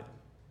 and how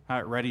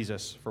it readies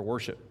us for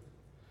worship.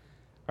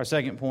 Our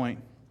second point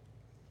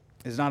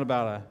is not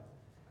about a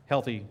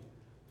healthy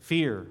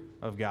fear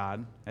of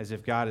God, as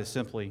if God is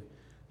simply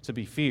to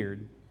be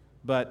feared,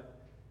 but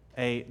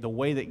the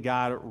way that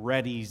God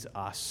readies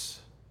us.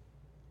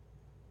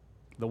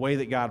 The way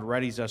that God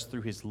readies us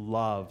through His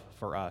love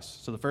for us.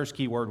 So the first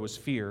key word was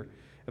fear,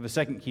 and the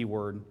second key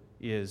word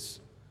is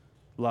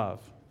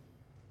love.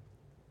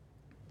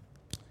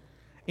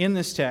 In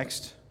this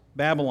text,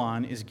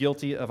 Babylon is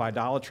guilty of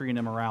idolatry and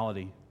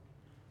immorality.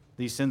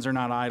 These sins are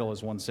not idle,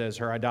 as one says.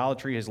 Her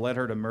idolatry has led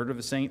her to murder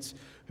the saints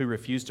who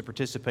refuse to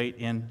participate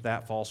in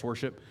that false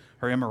worship.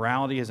 Her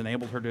immorality has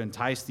enabled her to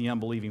entice the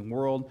unbelieving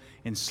world,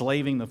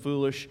 enslaving the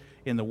foolish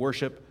in the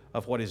worship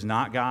of what is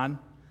not God.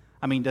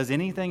 I mean, does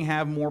anything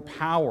have more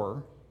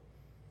power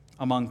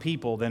among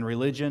people than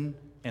religion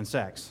and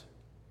sex.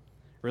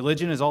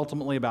 Religion is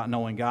ultimately about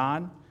knowing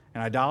God,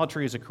 and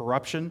idolatry is a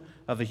corruption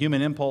of the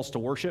human impulse to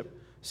worship.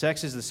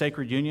 Sex is the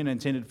sacred union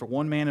intended for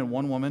one man and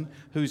one woman,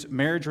 whose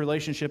marriage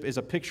relationship is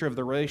a picture of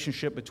the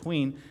relationship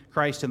between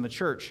Christ and the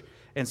church.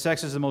 And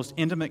sex is the most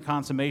intimate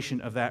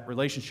consummation of that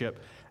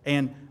relationship.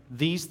 And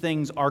these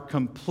things are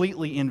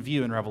completely in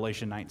view in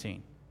Revelation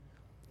 19.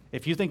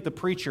 If you think the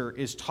preacher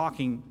is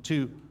talking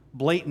too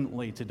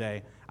blatantly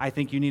today, I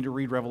think you need to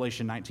read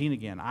Revelation 19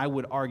 again. I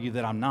would argue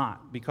that I'm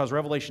not, because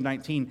Revelation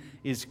 19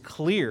 is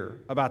clear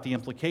about the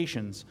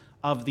implications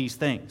of these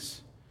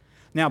things.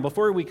 Now,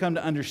 before we come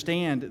to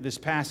understand this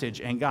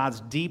passage and God's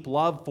deep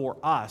love for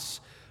us,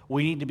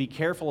 we need to be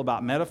careful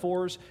about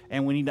metaphors,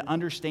 and we need to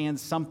understand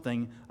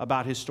something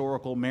about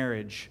historical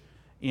marriage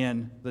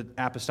in the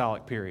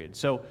apostolic period.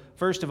 So,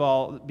 first of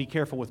all, be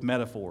careful with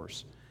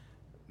metaphors.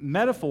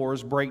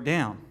 Metaphors break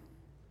down.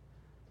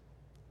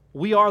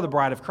 We are the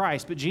bride of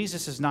Christ, but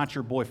Jesus is not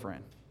your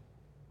boyfriend,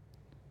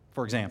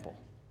 for example.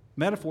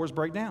 Metaphors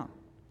break down.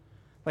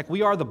 Like,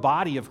 we are the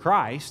body of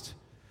Christ,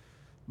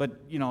 but,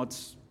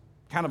 it's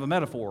kind of a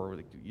metaphor.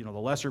 The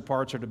lesser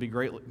parts are to be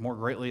more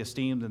greatly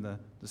esteemed than the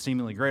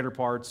seemingly greater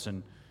parts,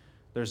 and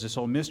there's this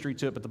whole mystery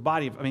to it. But the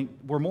body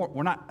we're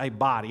not a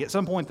body. At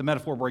some point, the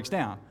metaphor breaks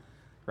down,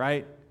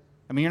 right?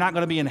 You're not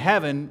going to be in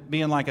heaven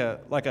being like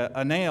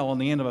a nail on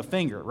the end of a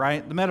finger,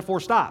 right? The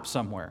metaphor stops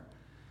somewhere.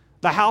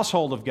 The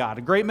household of God,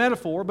 a great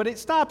metaphor, but it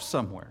stops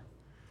somewhere.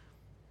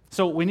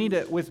 So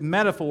with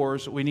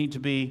metaphors, we need to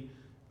be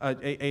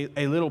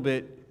a little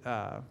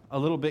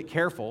bit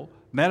careful.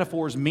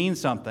 Metaphors mean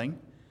something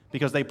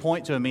because they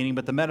point to a meaning,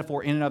 but the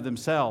metaphor in and of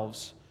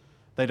themselves,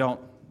 they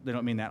don't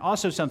mean that.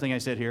 Also, something I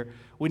said here,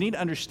 we need to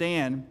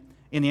understand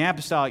in the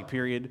apostolic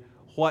period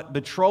what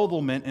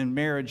betrothalment and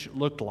marriage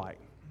looked like.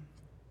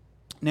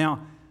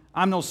 Now,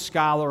 I'm no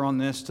scholar on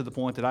this to the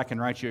point that I can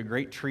write you a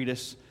great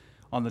treatise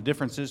on the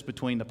differences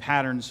between the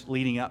patterns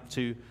leading up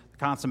to the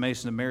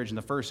consummation of marriage in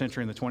the first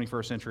century and the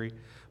 21st century,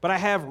 but I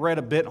have read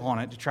a bit on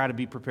it to try to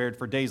be prepared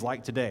for days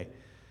like today.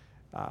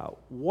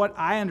 What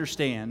I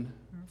understand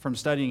from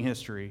studying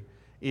history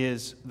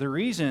is the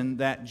reason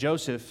that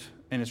Joseph,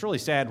 and it's really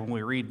sad when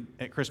we read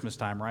at Christmas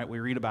time, right? We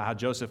read about how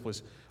Joseph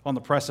was on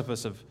the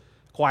precipice of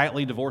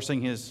quietly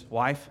divorcing his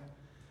wife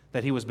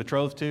that he was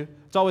betrothed to.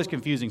 It's always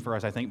confusing for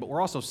us, I think, but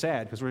we're also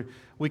sad because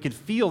we could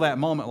feel that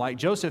moment like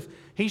Joseph,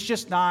 he's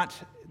just not,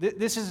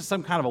 this isn't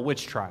some kind of a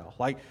witch trial.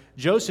 Like,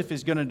 Joseph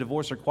is going to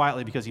divorce her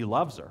quietly because he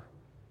loves her.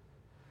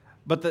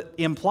 But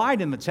implied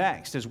in the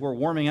text is we're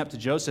warming up to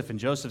Joseph, and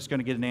Joseph's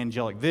going to get an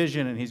angelic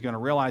vision, and he's going to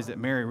realize that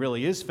Mary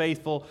really is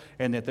faithful,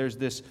 and that there's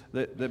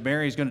that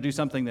Mary is going to do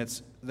something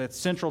that's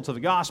central to the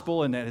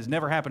gospel, and that has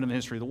never happened in the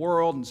history of the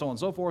world, and so on and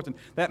so forth. And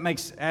that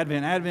makes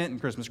Advent, and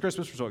Christmas.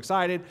 We're so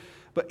excited.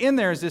 But in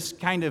there is this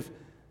kind of,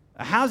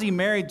 how's he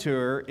married to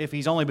her if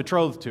he's only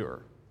betrothed to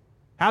her?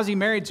 How's he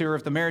married to her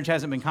if the marriage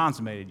hasn't been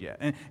consummated yet?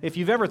 And if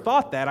you've ever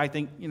thought that, I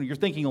think you're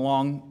thinking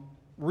along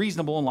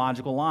reasonable and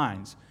logical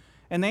lines.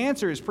 And the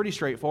answer is pretty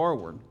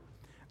straightforward.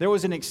 There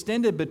was an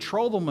extended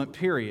betrothalment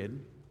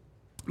period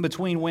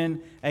between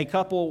when a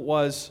couple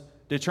was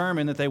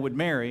determined that they would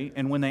marry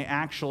and when they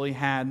actually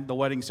had the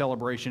wedding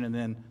celebration and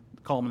then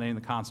culminating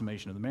the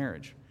consummation of the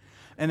marriage.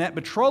 And that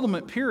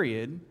betrothalment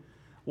period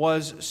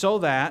was so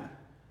that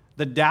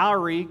the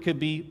dowry could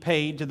be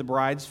paid to the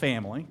bride's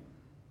family,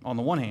 on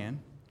the one hand,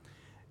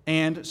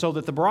 and so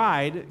that the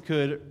bride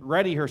could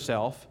ready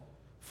herself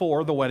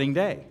for the wedding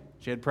day.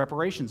 She had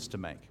preparations to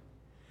make.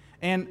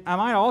 And I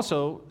might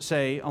also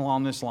say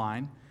along this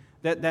line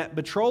that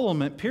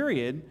betrothalment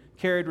period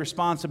carried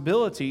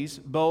responsibilities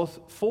both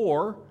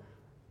for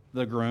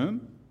the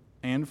groom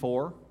and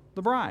for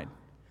the bride.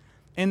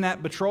 In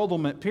that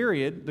betrothalment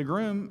period, the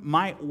groom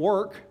might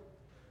work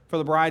for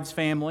the bride's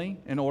family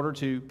in order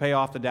to pay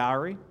off the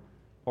dowry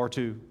or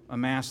to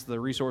amass the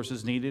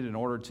resources needed in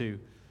order to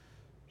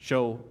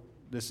show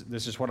this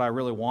is what I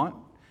really want.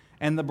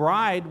 And the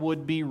bride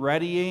would be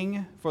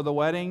readying for the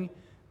wedding,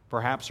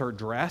 perhaps her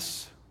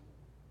dress,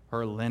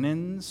 her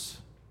linens.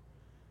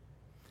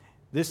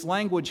 This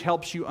language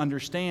helps you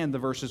understand the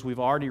verses we've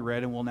already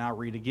read and we'll now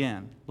read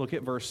again. Look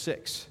at verse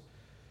 6.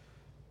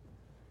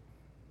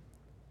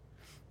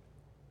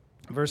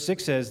 Verse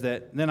 6 says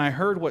that, "Then I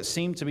heard what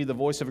seemed to be the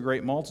voice of a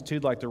great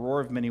multitude, like the roar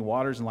of many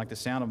waters and like the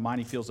sound of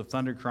mighty peals of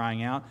thunder,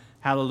 crying out,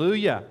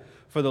 'Hallelujah!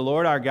 For the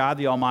Lord our God,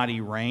 the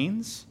Almighty,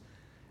 reigns.'"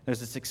 There's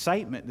this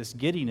excitement, this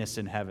giddiness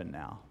in heaven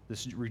now,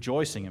 this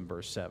rejoicing in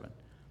verse 7.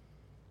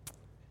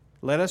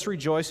 "Let us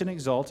rejoice and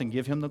exult and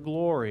give him the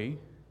glory,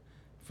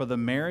 for the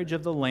marriage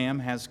of the Lamb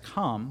has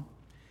come,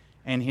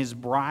 and his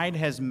bride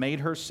has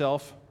made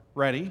herself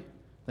ready."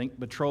 Think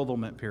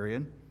betrothalment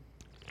period.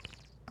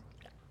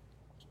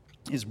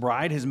 His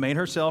bride has made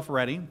herself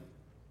ready.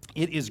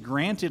 It is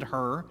granted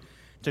her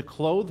to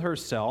clothe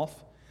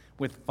herself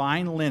with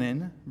fine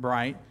linen,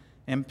 bright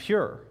and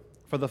pure.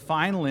 For the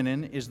fine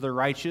linen is the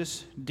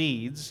righteous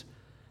deeds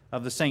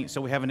of the saints.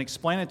 So we have an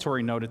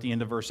explanatory note at the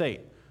end of verse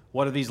 8.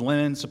 What are these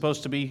linens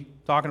supposed to be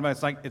talking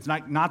about? It's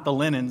not the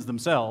linens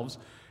themselves.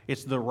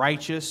 It's the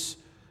righteous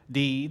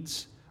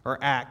deeds or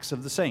Acts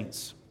of the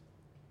Saints.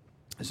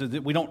 So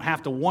that we don't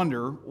have to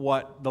wonder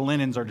what the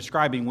linens are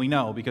describing. We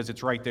know because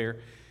it's right there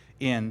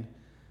in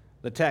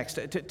the text.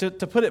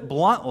 To put it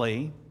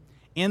bluntly,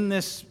 in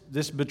this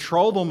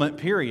betrothalment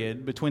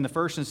period between the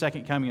first and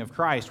second coming of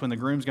Christ, when the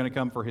groom's going to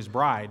come for his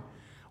bride,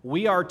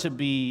 we are to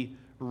be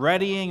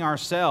readying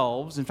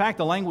ourselves. In fact,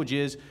 the language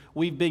is,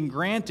 we've been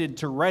granted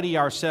to ready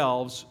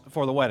ourselves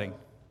for the wedding.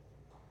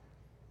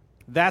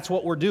 That's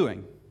what we're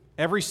doing.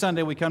 Every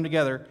Sunday we come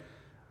together.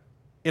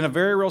 In a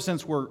very real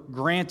sense, we're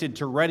granted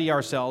to ready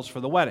ourselves for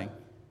the wedding.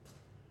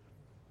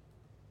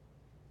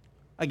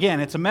 Again,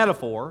 it's a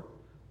metaphor,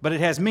 but it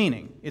has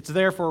meaning. It's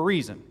there for a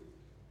reason.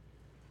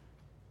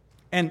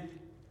 And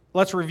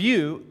let's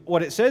review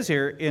what it says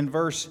here in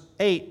verse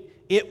 8.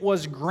 It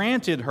was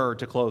granted her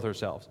to clothe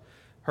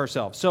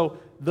herself. So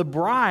the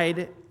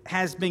bride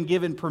has been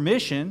given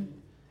permission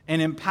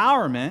and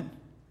empowerment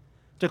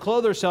to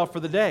clothe herself for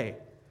the day.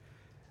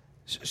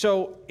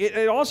 So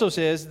it also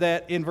says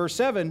that in verse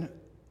 7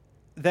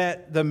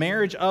 that the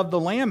marriage of the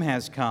Lamb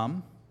has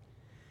come.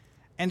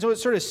 And so it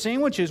sort of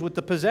sandwiches with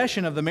the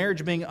possession of the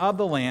marriage being of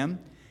the Lamb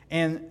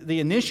and the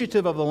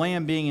initiative of the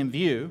Lamb being in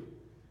view,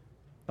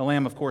 the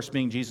Lamb, of course,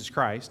 being Jesus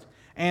Christ,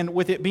 and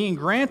with it being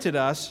granted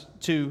us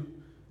to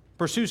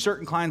pursue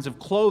certain kinds of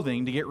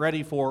clothing to get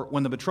ready for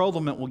when the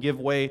betrothalment will give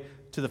way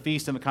to the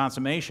feast of the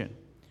consummation.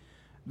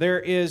 There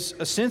is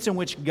a sense in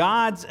which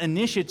God's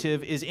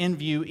initiative is in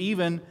view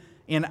even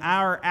in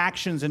our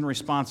actions and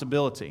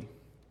responsibility.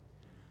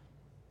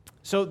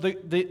 So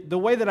the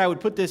way that I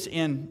would put this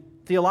in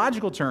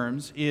theological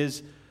terms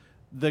is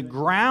the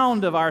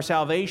ground of our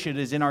salvation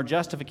is in our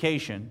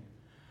justification,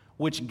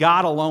 which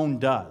God alone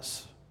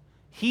does.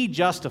 He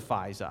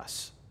justifies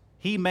us.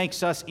 He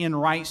makes us in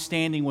right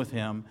standing with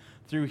Him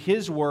through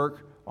His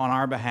work on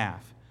our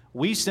behalf.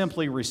 We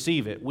simply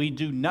receive it.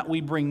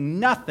 We bring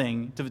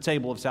nothing to the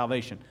table of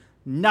salvation.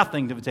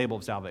 Nothing to the table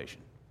of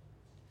salvation.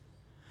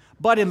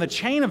 But in the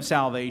chain of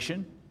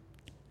salvation,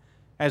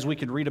 as we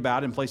could read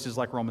about in places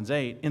like Romans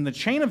 8, in the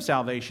chain of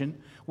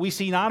salvation, we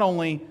see not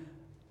only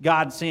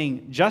God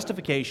seeing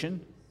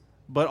justification,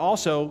 but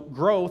also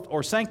growth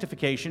or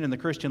sanctification in the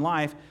Christian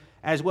life,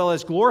 as well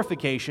as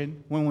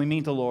glorification when we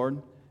meet the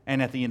Lord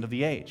and at the end of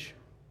the age.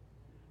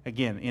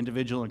 Again,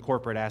 individual and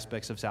corporate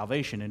aspects of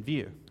salvation in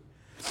view.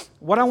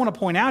 What I want to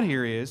point out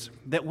here is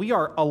that we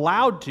are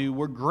allowed to,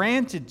 we're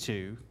granted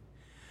to,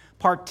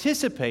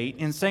 participate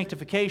in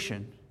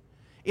sanctification.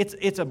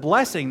 It's a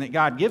blessing that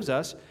God gives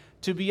us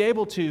to be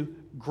able to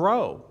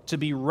grow, to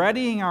be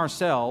readying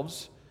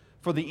ourselves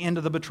for the end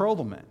of the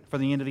betrothalment, for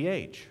the end of the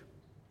age.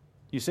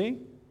 You see?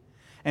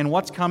 And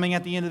what's coming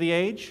at the end of the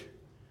age?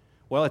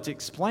 Well, it's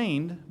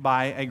explained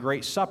by a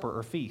great supper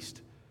or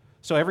feast.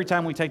 So every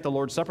time we take the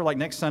Lord's Supper, like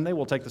next Sunday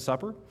we'll take the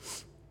supper,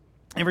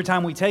 every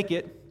time we take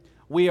it,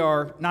 we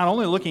are not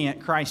only looking at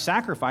Christ's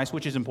sacrifice,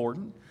 which is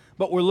important,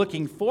 but we're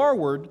looking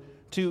forward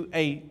to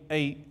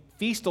a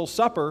feastal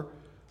supper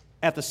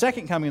at the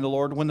second coming of the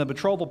Lord when the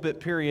betrothal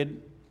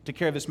period to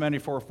carry this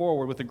metaphor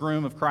forward with the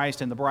groom of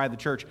Christ and the bride of the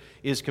church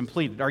is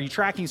completed. Are you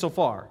tracking so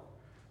far?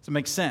 Does it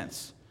make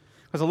sense?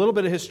 Because a little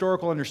bit of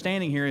historical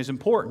understanding here is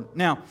important.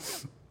 Now,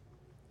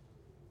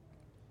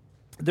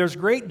 there's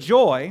great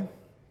joy,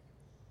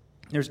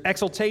 there's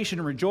exultation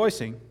and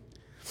rejoicing,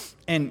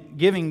 and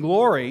giving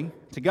glory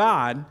to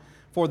God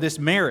for this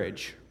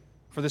marriage,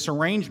 for this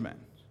arrangement.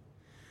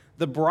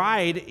 The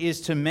bride is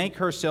to make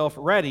herself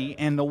ready,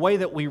 and the way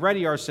that we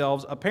ready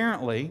ourselves,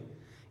 apparently,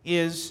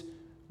 is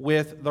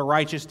with the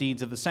righteous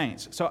deeds of the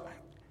saints. So,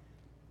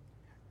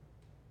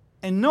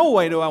 in no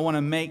way do I want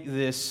to make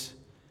this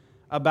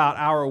about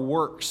our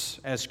works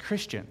as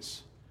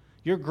Christians.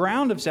 Your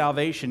ground of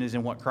salvation is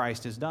in what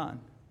Christ has done.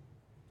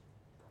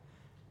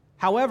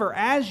 However,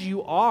 as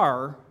you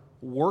are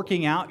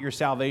working out your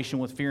salvation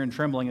with fear and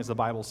trembling, as the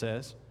Bible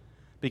says,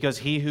 because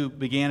He who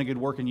began a good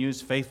work in you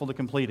is faithful to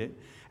complete it,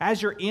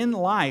 as you're in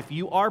life,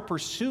 you are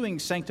pursuing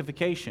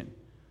sanctification.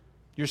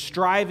 You're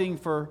striving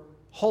for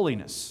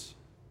holiness.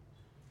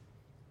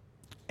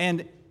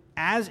 And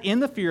as in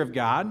the fear of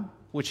God,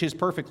 which His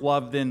perfect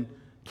love then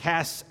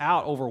casts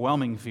out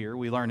overwhelming fear,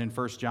 we learn in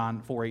 1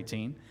 John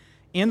 4:18,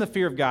 in the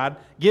fear of God,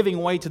 giving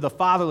way to the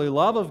fatherly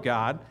love of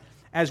God,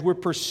 as we're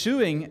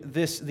pursuing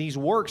these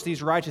works,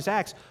 these righteous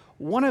acts,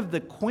 one of the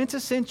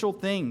quintessential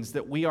things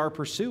that we are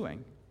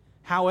pursuing,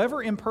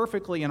 however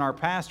imperfectly in our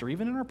past or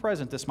even in our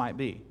present this might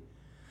be,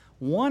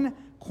 one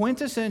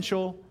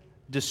quintessential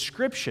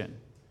description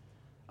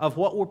of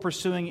what we're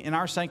pursuing in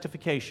our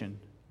sanctification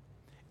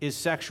is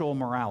sexual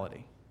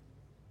morality.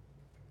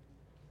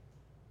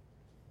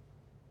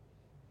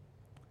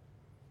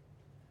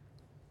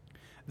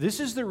 This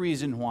is the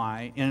reason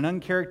why, in an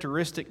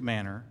uncharacteristic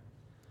manner,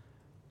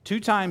 2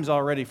 times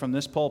already from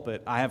this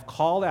pulpit, I have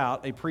called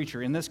out a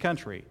preacher in this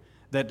country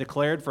that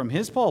declared from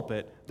his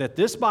pulpit that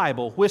this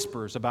Bible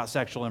whispers about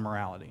sexual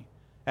immorality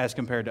as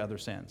compared to other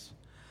sins.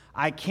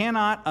 I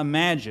cannot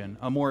imagine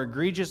a more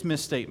egregious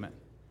misstatement.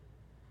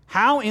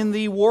 How in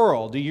the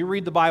world do you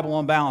read the Bible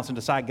on balance and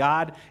decide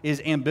God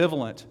is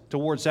ambivalent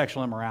towards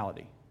sexual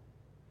immorality?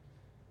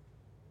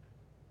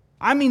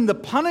 I mean, the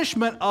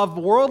punishment of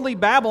worldly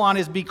Babylon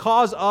is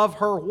because of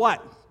her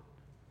what?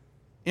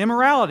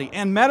 Immorality.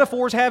 And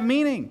metaphors have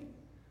meaning.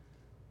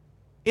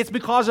 It's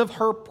because of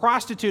her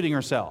prostituting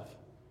herself.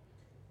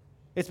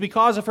 It's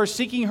because of her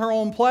seeking her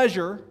own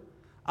pleasure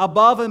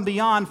above and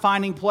beyond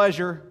finding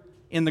pleasure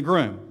in the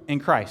groom, in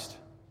Christ.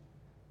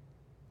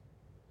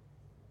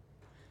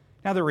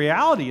 Now, the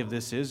reality of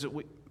this is that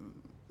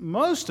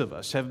most of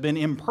us have been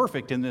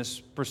imperfect in this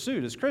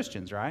pursuit as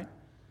Christians, right?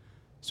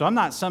 So I'm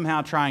not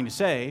somehow trying to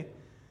say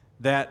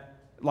that,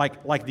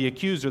 like the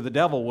accuser, the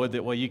devil would,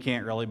 that, well, you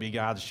can't really be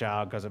God's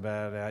child because of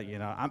that, you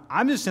know.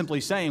 I'm just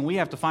simply saying we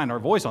have to find our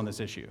voice on this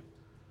issue.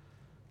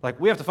 Like,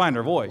 we have to find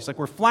our voice. Like,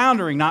 we're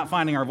floundering not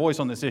finding our voice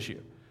on this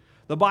issue.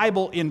 The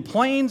Bible, in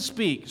plain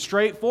speak,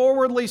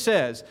 straightforwardly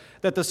says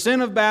that the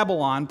sin of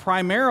Babylon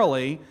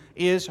primarily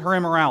is her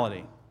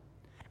immorality.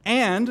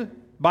 And,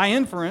 by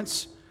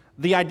inference,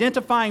 the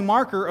identifying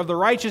marker of the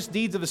righteous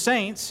deeds of the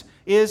saints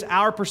is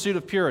our pursuit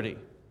of purity,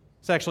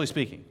 sexually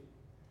speaking,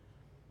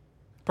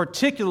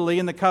 particularly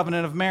in the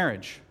covenant of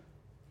marriage.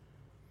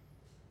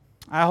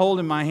 I hold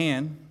in my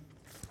hand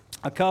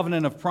a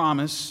covenant of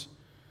promise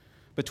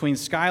between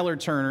Skylar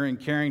Turner and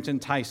Carrington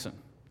Tyson.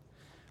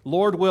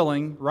 Lord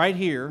willing, right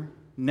here,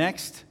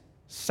 next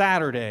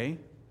Saturday,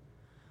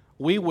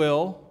 we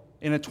will,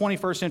 in a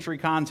 21st century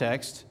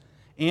context,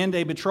 end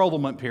a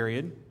betrothal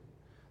period.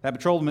 That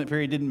betrothal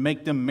period didn't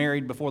make them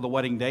married before the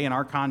wedding day. In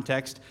our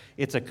context,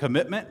 it's a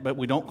commitment, but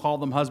we don't call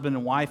them husband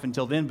and wife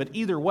until then. But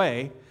either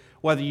way,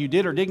 whether you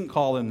did or didn't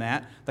call them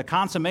that, the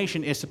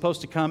consummation is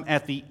supposed to come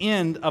at the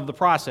end of the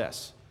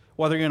process,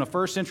 whether you're in a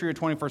 1st century or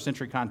 21st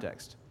century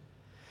context.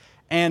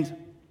 And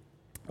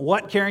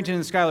what Carrington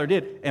and Skylar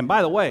did, and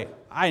by the way,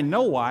 I in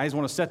no wise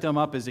want to set them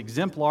up as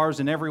exemplars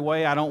in every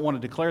way. I don't want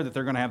to declare that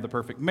they're going to have the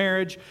perfect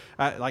marriage,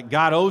 like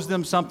God owes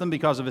them something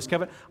because of his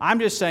covenant. I'm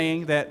just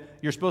saying that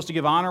you're supposed to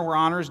give honor where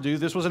honor is due.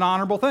 This was an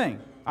honorable thing.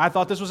 I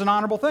thought this was an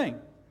honorable thing.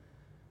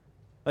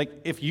 Like,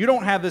 if you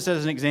don't have this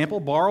as an example,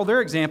 borrow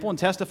their example and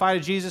testify to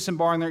Jesus in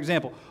borrowing their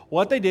example.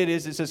 What they did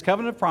is, it says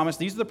covenant of promise.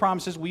 These are the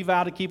promises we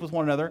vow to keep with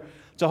one another,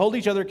 to hold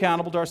each other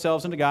accountable to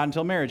ourselves and to God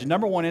until marriage. And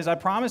number one is, I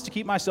promise to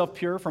keep myself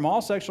pure from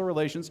all sexual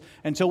relations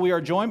until we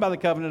are joined by the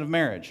covenant of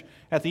marriage.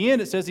 At the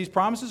end, it says these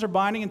promises are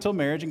binding until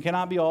marriage and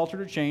cannot be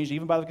altered or changed,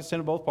 even by the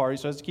consent of both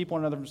parties, so as to keep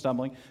one another from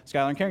stumbling.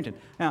 Skylar and Carrington.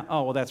 Now,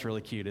 oh, well, that's really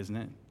cute, isn't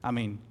it? I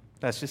mean,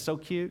 that's just so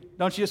cute.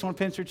 Don't you just want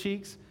to pinch your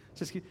cheeks? It's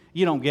just cute.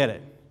 You don't get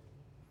it.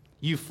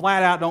 You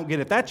flat out don't get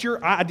it. That's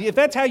your idea. If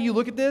that's how you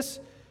look at this,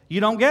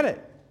 you don't get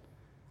it.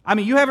 I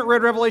mean, you haven't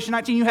read Revelation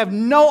 19. You have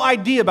no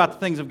idea about the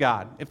things of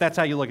God, if that's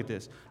how you look at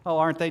this. Oh,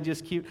 aren't they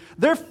just cute?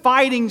 They're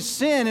fighting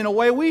sin in a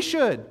way we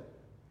should.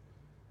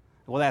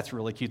 Well, that's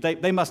really cute.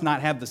 They must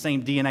not have the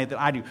same DNA that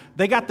I do.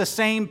 They got the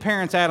same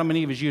parents, Adam and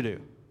Eve, as you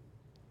do.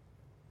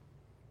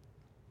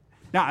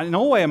 Now, in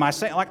no way am I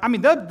saying,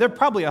 there are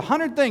probably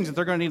 100 things that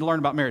they're going to need to learn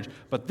about marriage.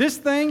 But this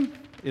thing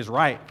is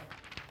right.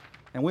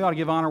 And we ought to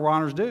give honor where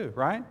honor's due,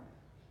 right?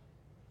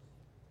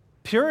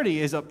 Purity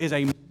is a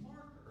marker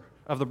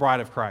of the bride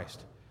of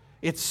Christ.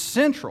 It's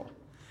central.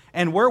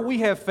 And where we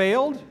have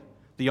failed,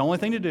 the only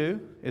thing to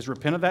do is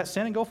repent of that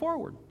sin and go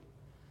forward.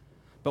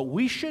 But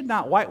we should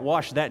not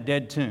whitewash that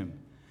dead tomb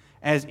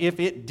as if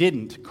it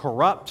didn't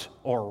corrupt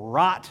or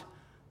rot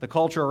the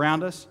culture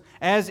around us,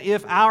 as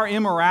if our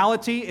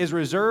immorality is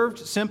reserved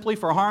simply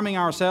for harming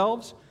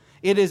ourselves.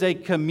 It is a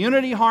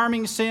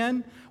community-harming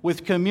sin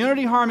with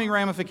community-harming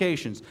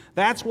ramifications.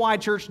 That's why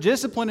church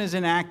discipline is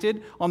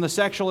enacted on the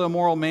sexually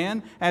immoral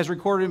man, as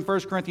recorded in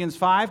 1 Corinthians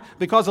 5,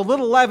 because a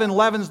little leaven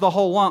leavens the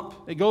whole lump.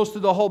 It goes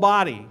through the whole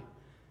body.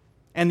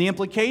 And the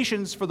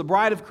implications for the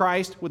bride of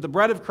Christ, with the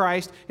bread of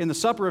Christ, in the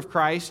supper of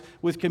Christ,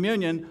 with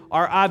communion,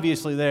 are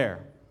obviously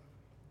there.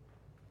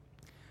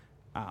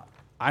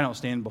 I don't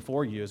stand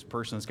before you as a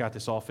person that's got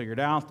this all figured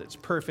out, that's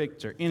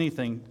perfect, or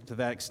anything to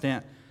that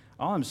extent.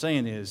 All I'm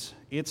saying is,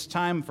 it's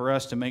time for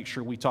us to make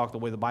sure we talk the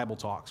way the Bible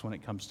talks when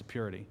it comes to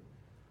purity.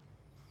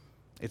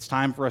 It's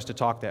time for us to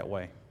talk that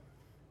way.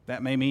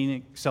 That may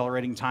mean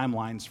accelerating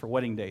timelines for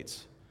wedding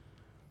dates.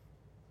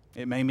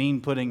 It may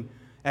mean putting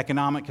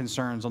economic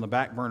concerns on the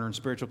back burner and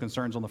spiritual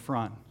concerns on the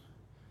front.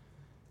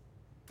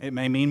 It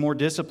may mean more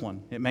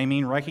discipline. It may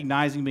mean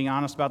recognizing, being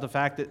honest about the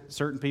fact that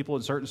certain people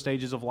at certain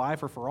stages of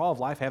life, or for all of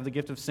life, have the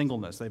gift of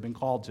singleness. They've been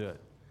called to it.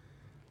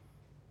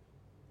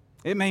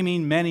 It may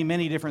mean many,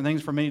 many different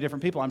things for many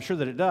different people. I'm sure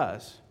that it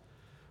does.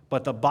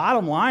 But the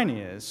bottom line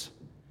is,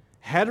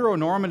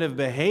 heteronormative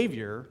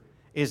behavior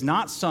is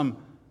not some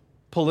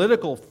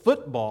political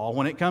football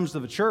when it comes to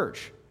the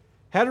church.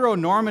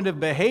 Heteronormative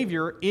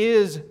behavior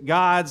is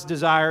God's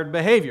desired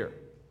behavior.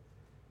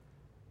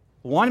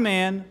 One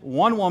man,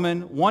 one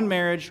woman, one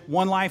marriage,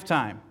 one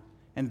lifetime.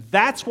 And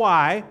that's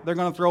why they're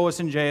going to throw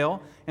us in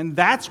jail. And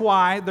that's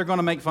why they're going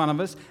to make fun of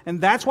us. And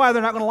that's why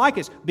they're not going to like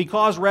us.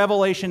 Because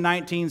Revelation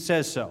 19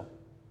 says so.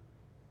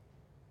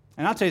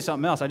 And I'll tell you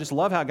something else. I just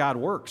love how God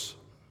works.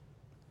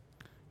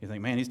 You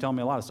think, man, he's telling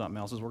me a lot of something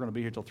else. We're going to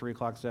be here till 3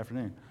 o'clock this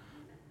afternoon.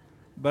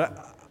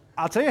 But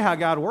I'll tell you how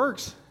God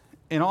works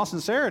in all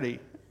sincerity.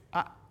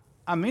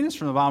 I mean this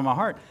from the bottom of my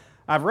heart.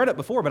 I've read it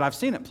before, but I've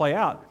seen it play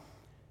out.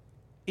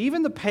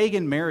 Even the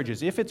pagan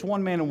marriages, if it's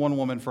one man and one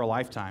woman for a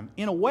lifetime,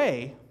 in a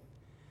way,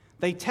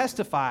 they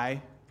testify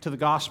to the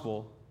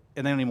gospel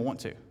and they don't even want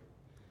to.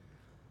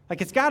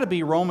 Like, it's got to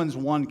be Romans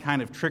 1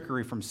 kind of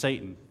trickery from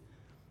Satan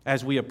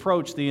as we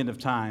approach the end of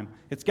time.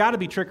 It's got to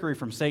be trickery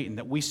from Satan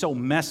that we so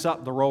mess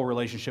up the role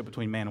relationship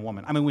between man and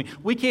woman. I mean,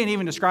 we can't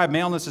even describe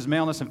maleness as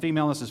maleness and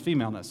femaleness as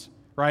femaleness,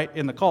 right,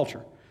 in the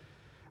culture.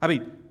 I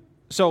mean,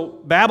 so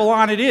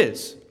Babylon it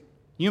is.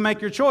 You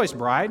make your choice,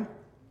 bride.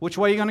 Which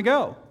way are you going to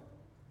go?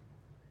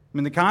 I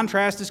mean, the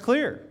contrast is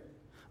clear.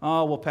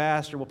 Oh, well,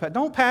 pastor,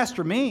 don't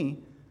pastor me.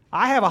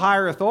 I have a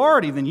higher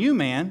authority than you,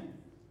 man.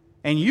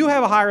 And you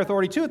have a higher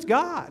authority too. It's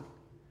God.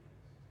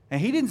 And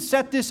He didn't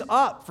set this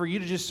up for you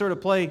to just sort of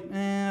play,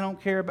 I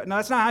don't care about. No,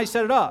 that's not how He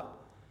set it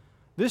up.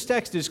 This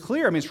text is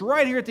clear. I mean, it's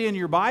right here at the end of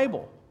your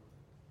Bible.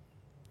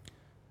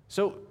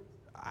 So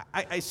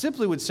I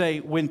simply would say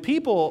when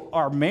people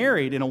are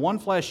married in a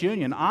one-flesh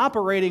union,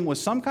 operating with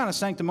some kind of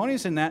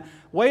sanctimonious in that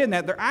way,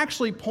 they're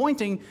actually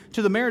pointing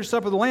to the marriage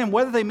supper of the Lamb,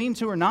 whether they mean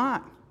to or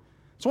not.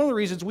 It's one of the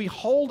reasons we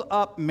hold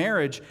up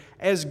marriage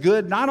as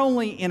good, not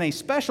only in a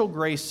special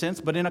grace sense,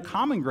 but in a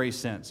common grace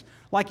sense.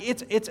 Like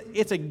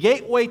it's a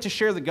gateway to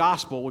share the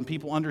gospel when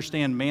people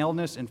understand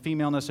maleness and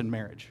femaleness in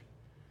marriage.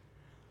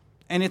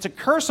 And it's a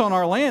curse on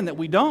our land that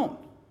we don't.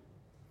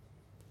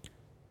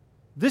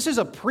 This is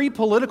a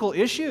pre-political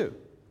issue.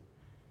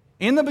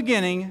 In the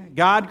beginning,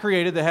 God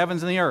created the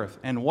heavens and the earth.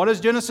 And what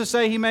does Genesis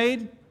say He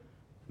made?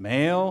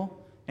 Male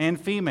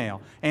and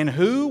female. And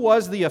who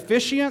was the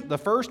officiant, the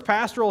first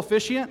pastoral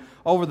officiant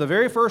over the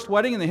very first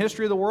wedding in the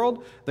history of the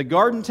world? The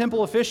garden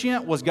temple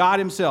officiant was God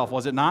Himself,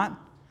 was it not?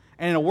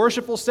 And in a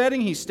worshipful setting,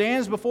 He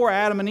stands before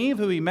Adam and Eve,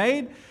 who He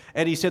made,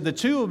 and He said the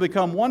two will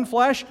become one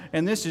flesh,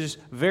 and this is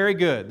very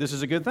good. This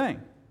is a good thing.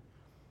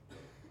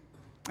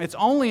 It's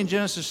only in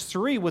Genesis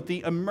 3 with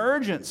the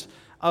emergence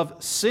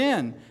of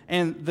sin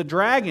and the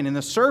dragon and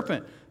the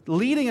serpent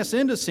leading us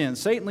into sin,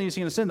 Satan leading us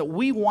into sin, that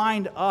we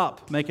wind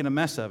up making a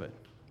mess of it.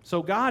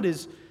 So God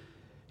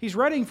He's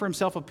readying for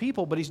Himself a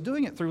people, but He's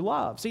doing it through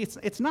love. See,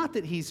 it's not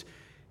that He's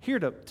here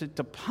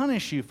to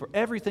punish you for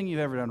everything you've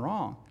ever done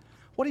wrong.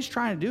 What He's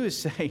trying to do is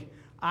say,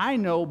 I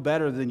know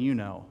better than you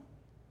know.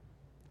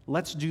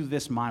 Let's do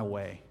this my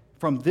way.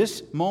 From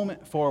this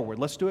moment forward,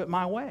 let's do it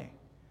my way.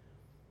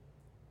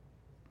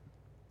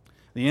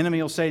 The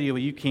enemy will say to you,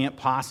 well, you can't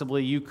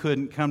possibly, you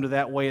couldn't come to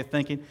that way of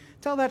thinking.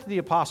 Tell that to the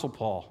Apostle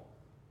Paul,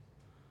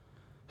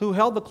 who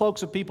held the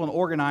cloaks of people and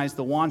organized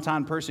the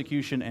wanton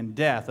persecution and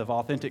death of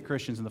authentic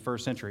Christians in the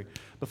first century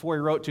before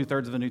he wrote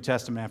 2/3 of the New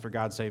Testament after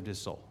God saved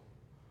his soul.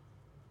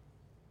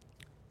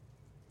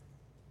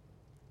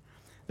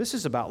 This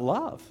is about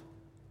love.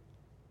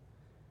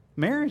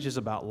 Marriage is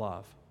about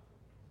love.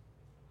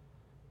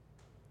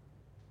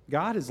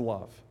 God is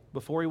love.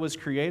 Before He was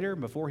creator,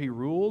 before He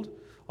ruled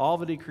all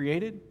that He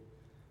created,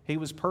 He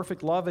was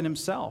perfect love in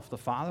Himself, the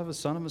Father, the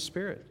Son, and the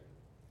Spirit.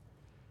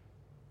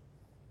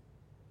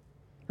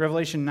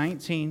 Revelation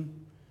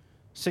 19,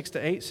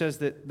 6-8 says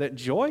that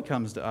joy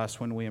comes to us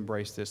when we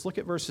embrace this. Look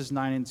at verses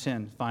 9 and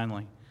 10,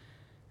 finally.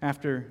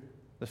 After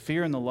the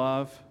fear and the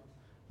love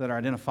that are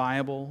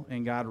identifiable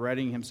in God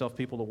readying Himself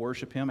people to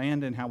worship Him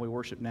and in how we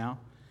worship now,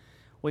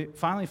 we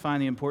finally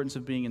find the importance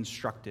of being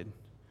instructed,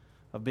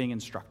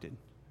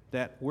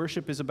 that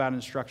worship is about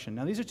instruction.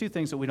 Now, these are two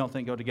things that we don't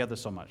think go together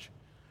so much,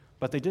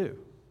 but they do.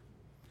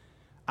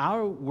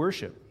 Our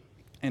worship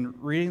and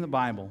reading the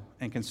Bible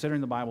and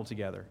considering the Bible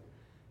together,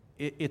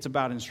 it's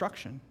about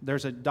instruction.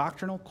 There's a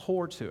doctrinal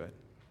core to it.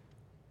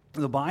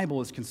 The Bible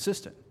is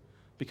consistent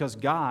because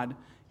God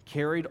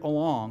carried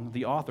along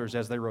the authors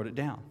as they wrote it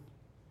down.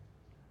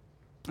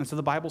 And so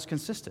the Bible's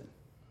consistent.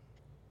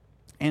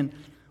 And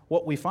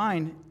what we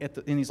find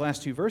in these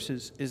last two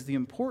verses is the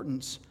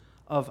importance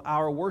of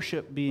our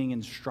worship being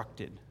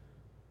instructed.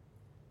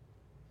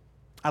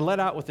 I let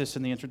out with this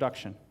in the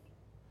introduction.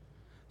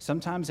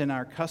 Sometimes in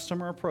our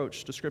customer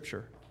approach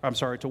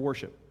to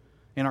worship,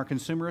 in our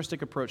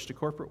consumeristic approach to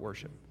corporate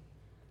worship,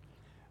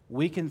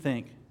 we can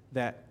think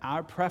that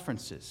our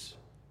preferences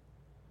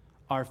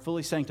are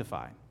fully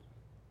sanctified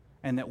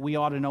and that we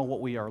ought to know what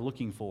we are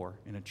looking for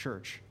in a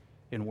church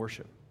in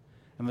worship.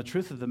 And the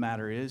truth of the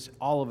matter is,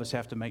 all of us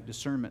have to make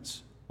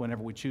discernments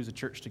whenever we choose a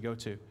church to go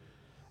to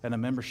and a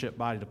membership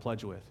body to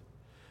pledge with.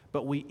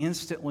 But we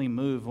instantly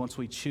move, once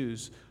we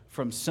choose,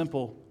 from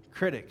simple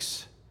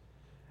critics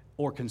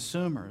or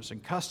consumers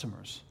and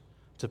customers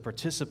to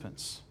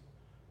participants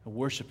and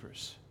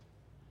worshipers.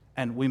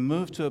 And we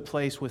move to a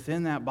place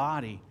within that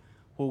body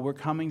where we're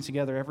coming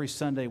together every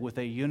Sunday with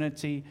a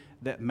unity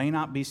that may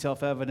not be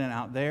self-evident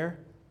out there,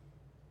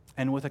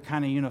 and with a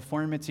kind of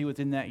uniformity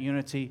within that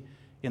unity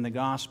in the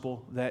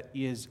gospel that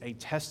is a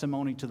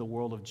testimony to the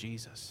world of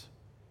Jesus.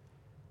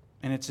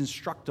 And it's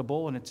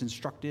instructable and it's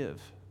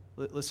instructive.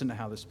 Listen to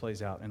how this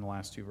plays out in the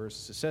last two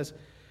verses. It says,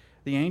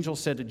 the angel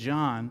said to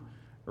John,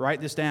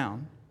 write this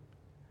down,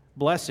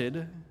 blessed,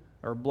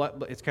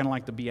 it's kind of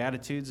like the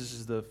Beatitudes. This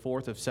is the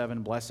fourth of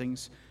 7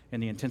 blessings in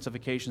the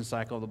intensification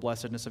cycle of the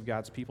blessedness of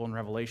God's people in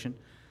Revelation.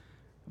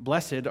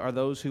 Blessed are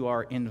those who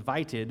are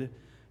invited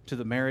to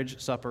the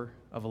marriage supper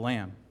of the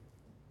Lamb.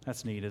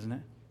 That's neat, isn't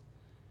it?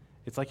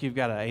 It's like you've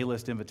got an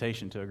A-list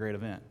invitation to a great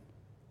event.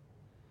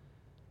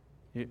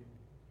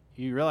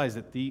 You realize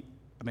that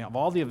of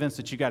all the events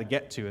that you got to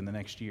get to in the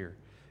next year,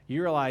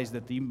 you realize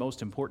that the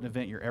most important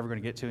event you're ever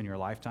going to get to in your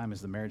lifetime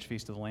is the marriage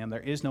feast of the Lamb. There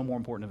is no more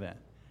important event.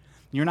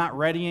 You're not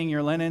readying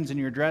your linens and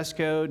your dress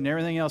code and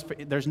everything else.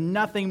 There's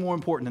nothing more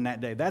important than that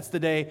day. That's the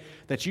day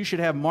that you should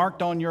have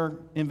marked on your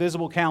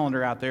invisible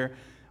calendar out there.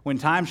 When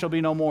time shall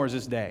be no more is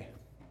this day.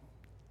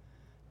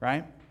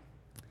 Right?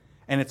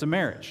 And it's a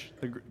marriage.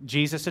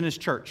 Jesus and his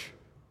church.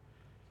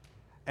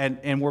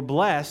 And we're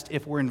blessed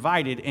if we're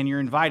invited, and you're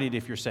invited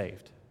if you're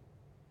saved.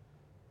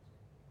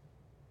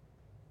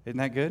 Isn't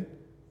that good?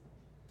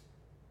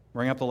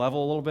 Bring up the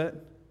level a little bit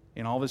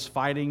in all this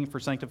fighting for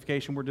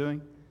sanctification we're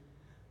doing.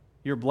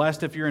 You're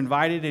blessed if you're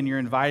invited, and you're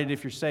invited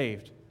if you're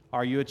saved.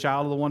 Are you a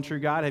child of the one true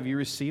God? Have you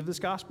received this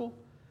gospel?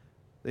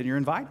 Then you're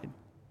invited.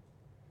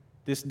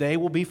 This day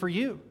will be for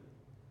you.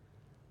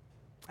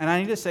 And I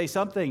need to say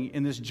something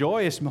in this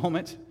joyous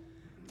moment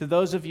to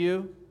those of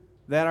you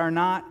that are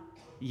not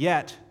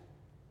yet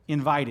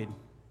invited.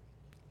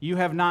 You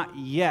have not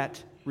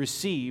yet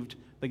received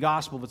the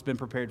gospel that's been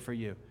prepared for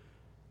you.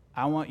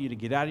 I want you to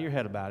get out of your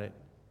head about it,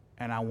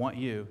 and I want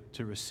you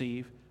to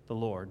receive the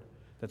Lord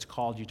that's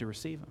called you to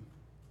receive him.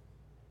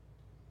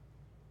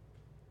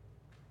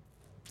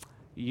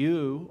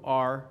 You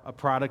are a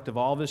product of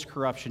all this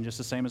corruption just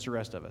the same as the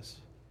rest of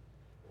us.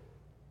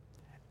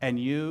 And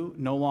you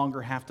no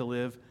longer have to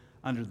live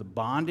under the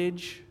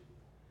bondage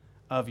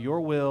of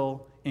your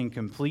will in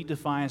complete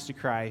defiance to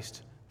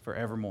Christ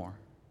forevermore.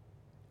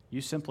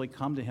 You simply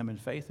come to him in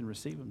faith and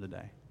receive him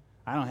today.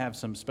 I don't have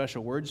some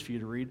special words for you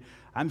to read.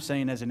 I'm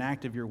saying as an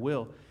act of your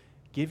will,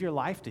 give your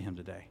life to him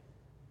today.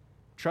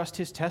 Trust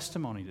his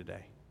testimony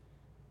today.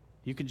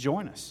 You could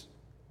join us.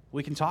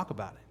 We can talk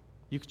about it.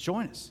 You could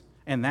join us.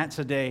 And that's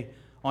a day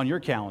on your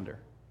calendar.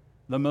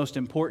 The most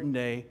important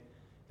day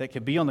that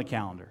could be on the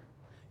calendar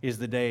is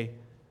the day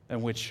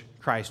in which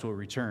Christ will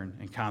return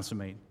and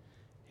consummate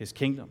his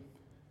kingdom.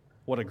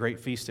 What a great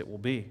feast it will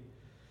be.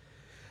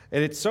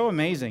 And it's so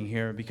amazing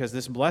here because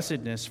this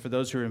blessedness for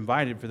those who are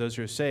invited, for those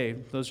who are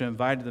saved, those who are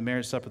invited to the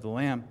marriage supper of the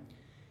Lamb,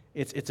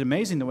 it's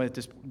amazing the way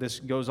that this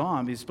goes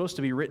on. It's supposed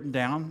to be written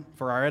down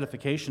for our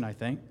edification, I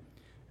think,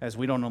 as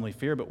we don't only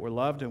fear, but we're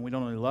loved, and we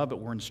don't only love, but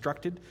we're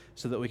instructed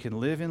so that we can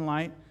live in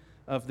light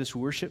of this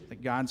worship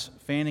that God's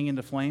fanning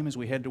into flame as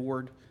we head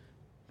toward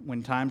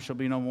when time shall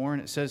be no more.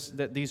 And it says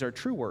that these are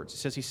true words. It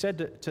says he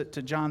said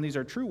to John, these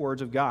are true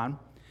words of God.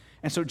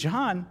 And so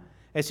John,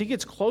 as he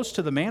gets close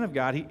to the man of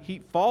God,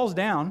 he falls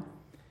down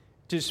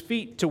to his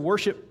feet to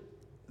worship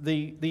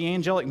the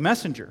angelic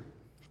messenger.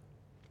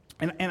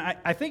 And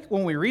I think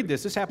when we read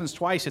this happens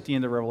twice at the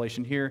end of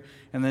Revelation here,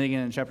 and then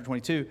again in chapter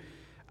 22.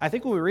 I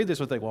think when we read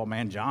this, we think, well,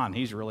 man, John,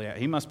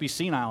 he must be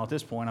senile at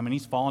this point. I mean,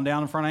 he's falling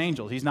down in front of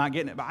angels. He's not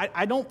getting it. But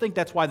I don't think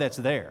that's why that's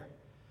there.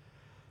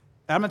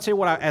 I'm going to tell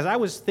you as I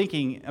was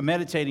thinking,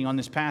 meditating on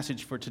this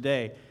passage for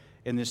today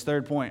in this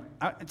third point,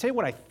 I'll tell you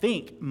what I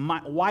think,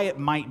 why it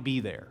might be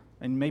there.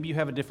 And maybe you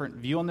have a different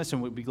view on this,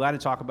 and we'd be glad to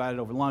talk about it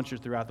over lunch or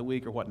throughout the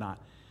week or whatnot.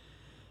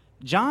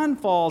 John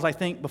falls, I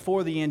think,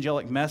 before the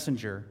angelic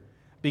messenger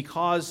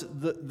because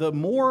the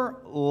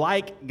more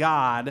like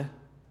God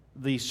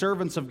the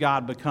servants of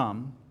God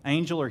become,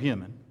 angel or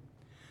human,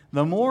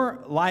 the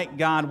more like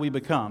God we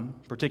become,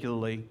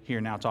 particularly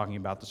here now talking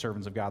about the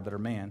servants of God that are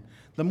man,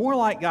 the more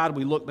like God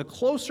we look, the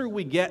closer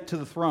we get to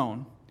the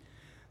throne,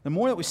 the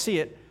more that we see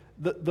it,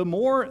 the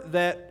more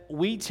that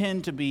we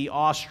tend to be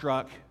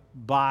awestruck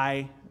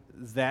by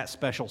that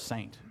special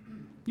saint.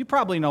 You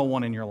probably know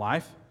one in your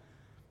life.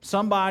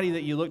 Somebody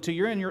that you look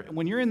to,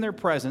 when you're in their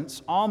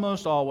presence,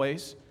 almost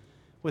always,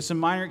 with some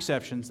minor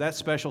exceptions, that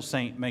special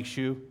saint makes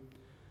you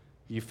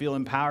feel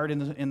empowered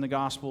in the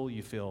gospel,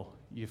 you feel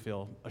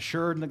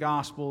assured in the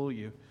gospel,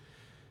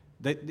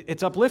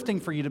 it's uplifting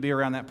for you to be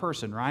around that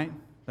person, right?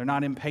 They're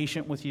not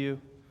impatient with you.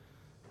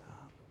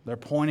 They're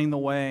pointing the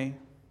way.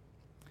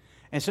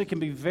 And so it can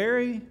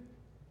be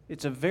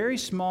it's a very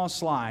small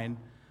slide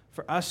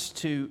for us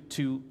to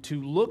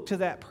look to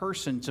that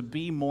person to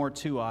be more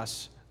to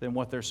us than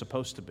what they're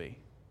supposed to be.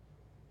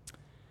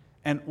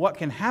 And what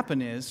can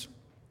happen is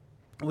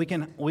we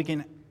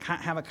can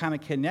have a kind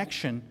of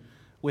connection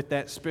with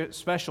that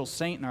special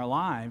saint in our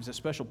lives, that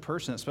special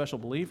person, that special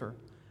believer,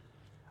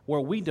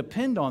 where we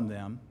depend on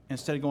them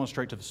instead of going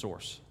straight to the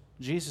source.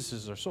 Jesus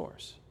is our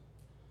source.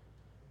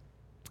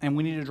 And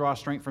we need to draw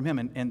strength from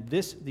him. And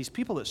these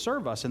people that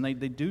serve us, and they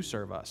do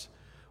serve us,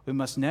 we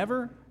must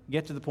never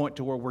get to the point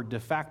to where we're de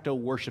facto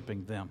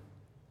worshiping them.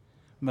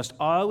 We must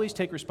always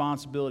take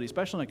responsibility,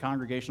 especially in a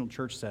congregational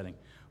church setting,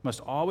 we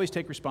must always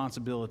take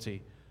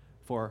responsibility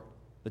for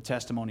the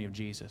testimony of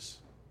Jesus,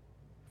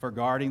 for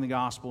guarding the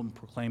gospel and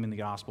proclaiming the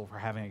gospel, for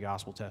having a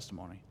gospel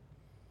testimony.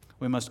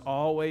 We must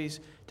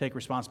always take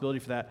responsibility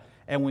for that,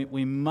 and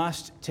we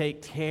must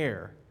take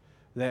care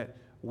that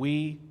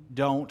we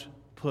don't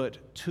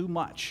put too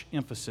much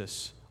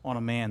emphasis on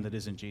a man that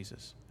isn't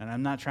Jesus. And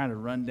I'm not trying to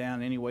run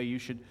down any way you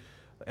should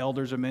The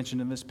elders are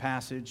mentioned in this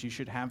passage. You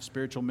should have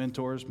spiritual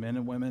mentors, men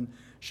and women,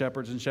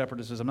 shepherds and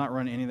shepherdesses. I'm not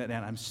running any of that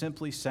down. I'm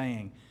simply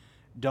saying,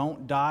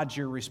 don't dodge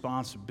your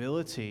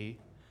responsibility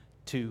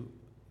to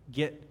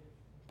get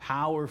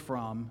power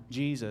from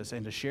Jesus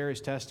and to share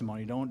his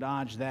testimony. Don't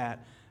dodge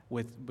that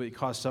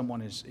because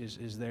someone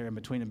is there in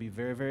between, and be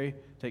very,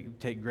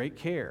 take great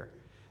care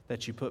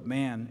that you put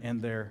man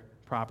in their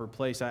proper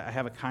place. I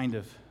have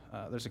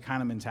there's a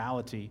kind of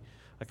mentality,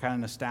 a kind of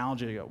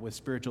nostalgia with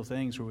spiritual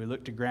things where we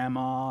look to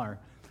grandma or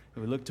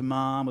we look to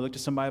mom, we look to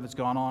somebody that's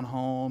gone on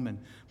home, and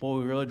boy,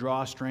 we really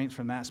draw strength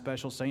from that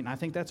special saint. And I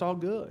think that's all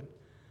good.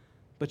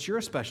 But you're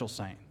a special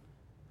saint.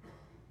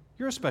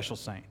 You're a special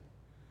saint.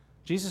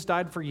 Jesus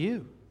died for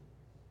you.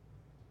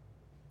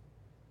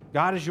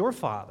 God is your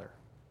Father.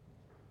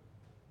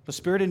 The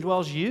Spirit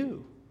indwells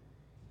you.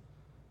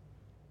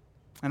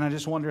 And I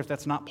just wonder if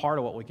that's not part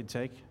of what we could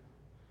take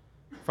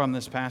from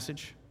this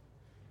passage.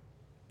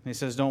 He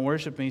says, don't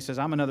worship me. He says,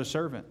 I'm another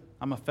servant.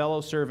 I'm a fellow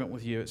servant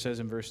with you, it says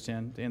in verse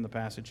 10 in the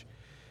passage.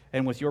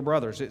 And with your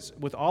brothers. It's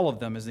with all of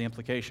them is the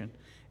implication.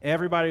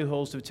 Everybody who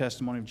holds to the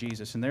testimony of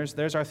Jesus. And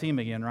there's our theme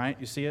again, right?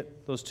 You see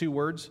it? Those two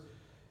words.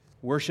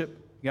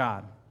 Worship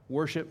God.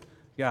 Worship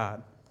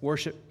God.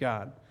 Worship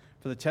God.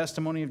 For the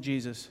testimony of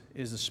Jesus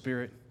is the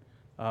spirit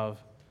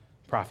of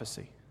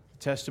prophecy.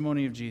 The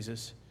testimony of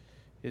Jesus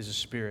is the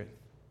spirit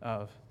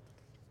of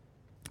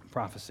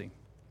prophecy.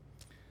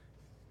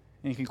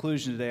 In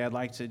conclusion today, I'd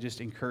like to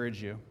just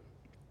encourage you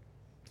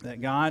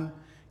that God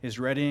is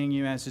readying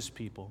you as his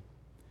people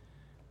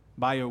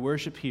by your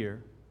worship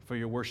here for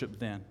your worship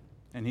then.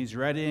 And he's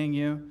readying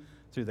you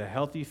through the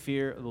healthy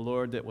fear of the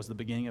Lord that was the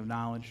beginning of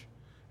knowledge,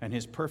 and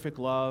his perfect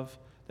love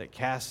that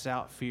casts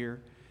out fear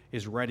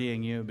is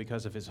readying you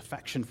because of his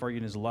affection for you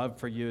and his love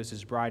for you as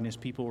his bride and his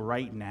people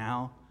right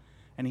now.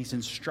 And he's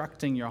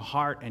instructing your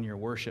heart and your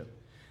worship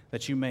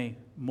that you may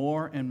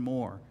more and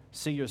more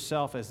see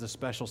yourself as the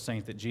special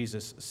saint that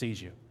Jesus sees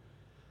you.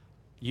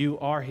 You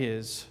are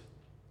his.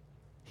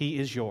 He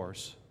is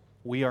yours.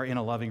 We are in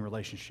a loving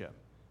relationship,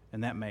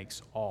 and that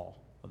makes all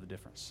of the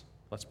difference.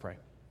 Let's pray.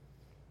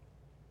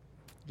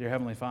 Dear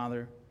Heavenly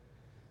Father,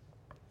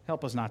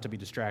 help us not to be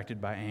distracted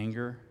by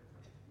anger,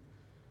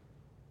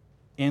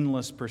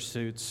 endless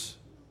pursuits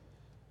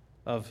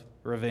of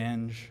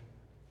revenge.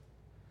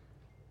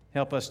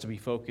 Help us to be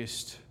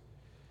focused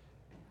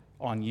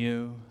on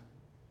you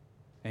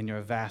and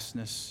your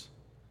vastness.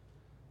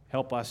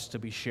 Help us to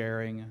be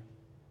sharing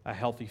a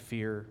healthy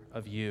fear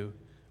of you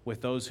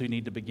with those who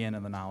need to begin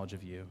in the knowledge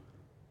of you.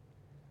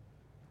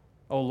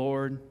 Oh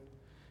Lord,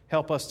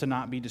 help us to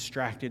not be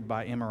distracted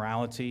by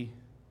immorality,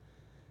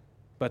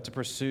 but to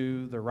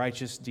pursue the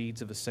righteous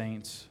deeds of the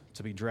saints,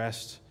 to be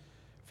dressed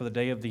for the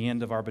day of the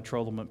end of our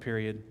betrothalment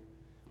period,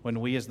 when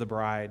we as the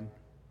bride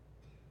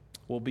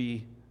will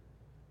be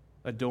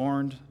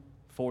adorned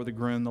for the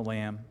groom, the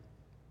Lamb,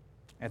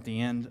 at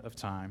the end of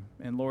time.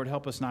 And Lord,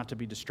 help us not to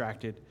be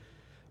distracted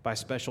by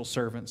special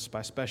servants,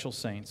 by special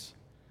saints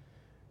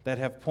that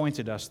have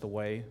pointed us the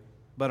way,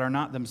 but are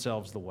not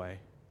themselves the way.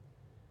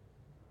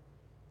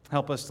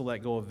 Help us to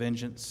let go of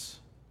vengeance.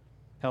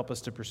 Help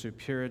us to pursue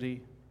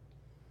purity.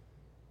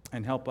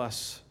 And help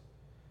us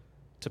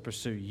to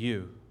pursue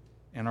you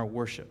and our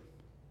worship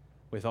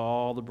with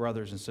all the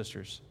brothers and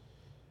sisters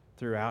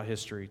throughout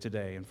history,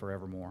 today and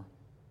forevermore.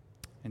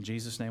 In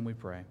Jesus' name we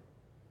pray.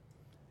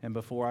 And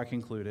before I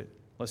conclude it,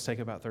 let's take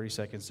about 30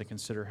 seconds to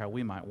consider how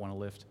we might want to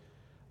lift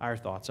our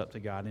thoughts up to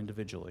God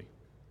individually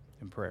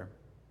in prayer.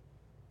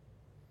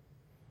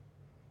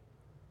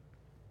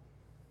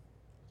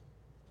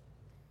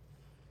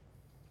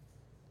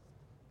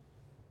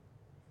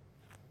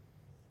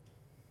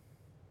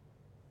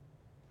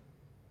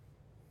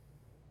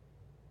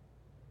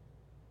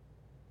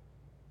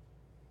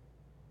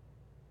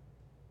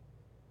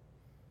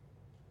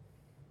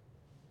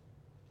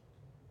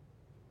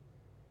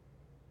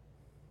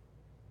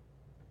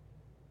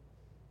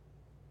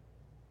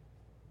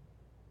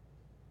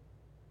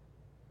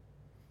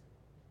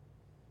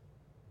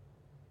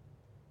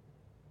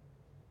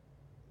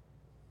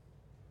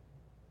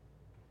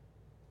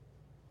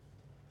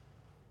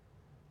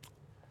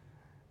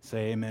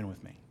 Say amen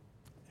with me.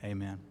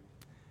 Amen.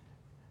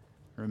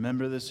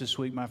 Remember this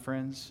week, my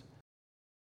friends.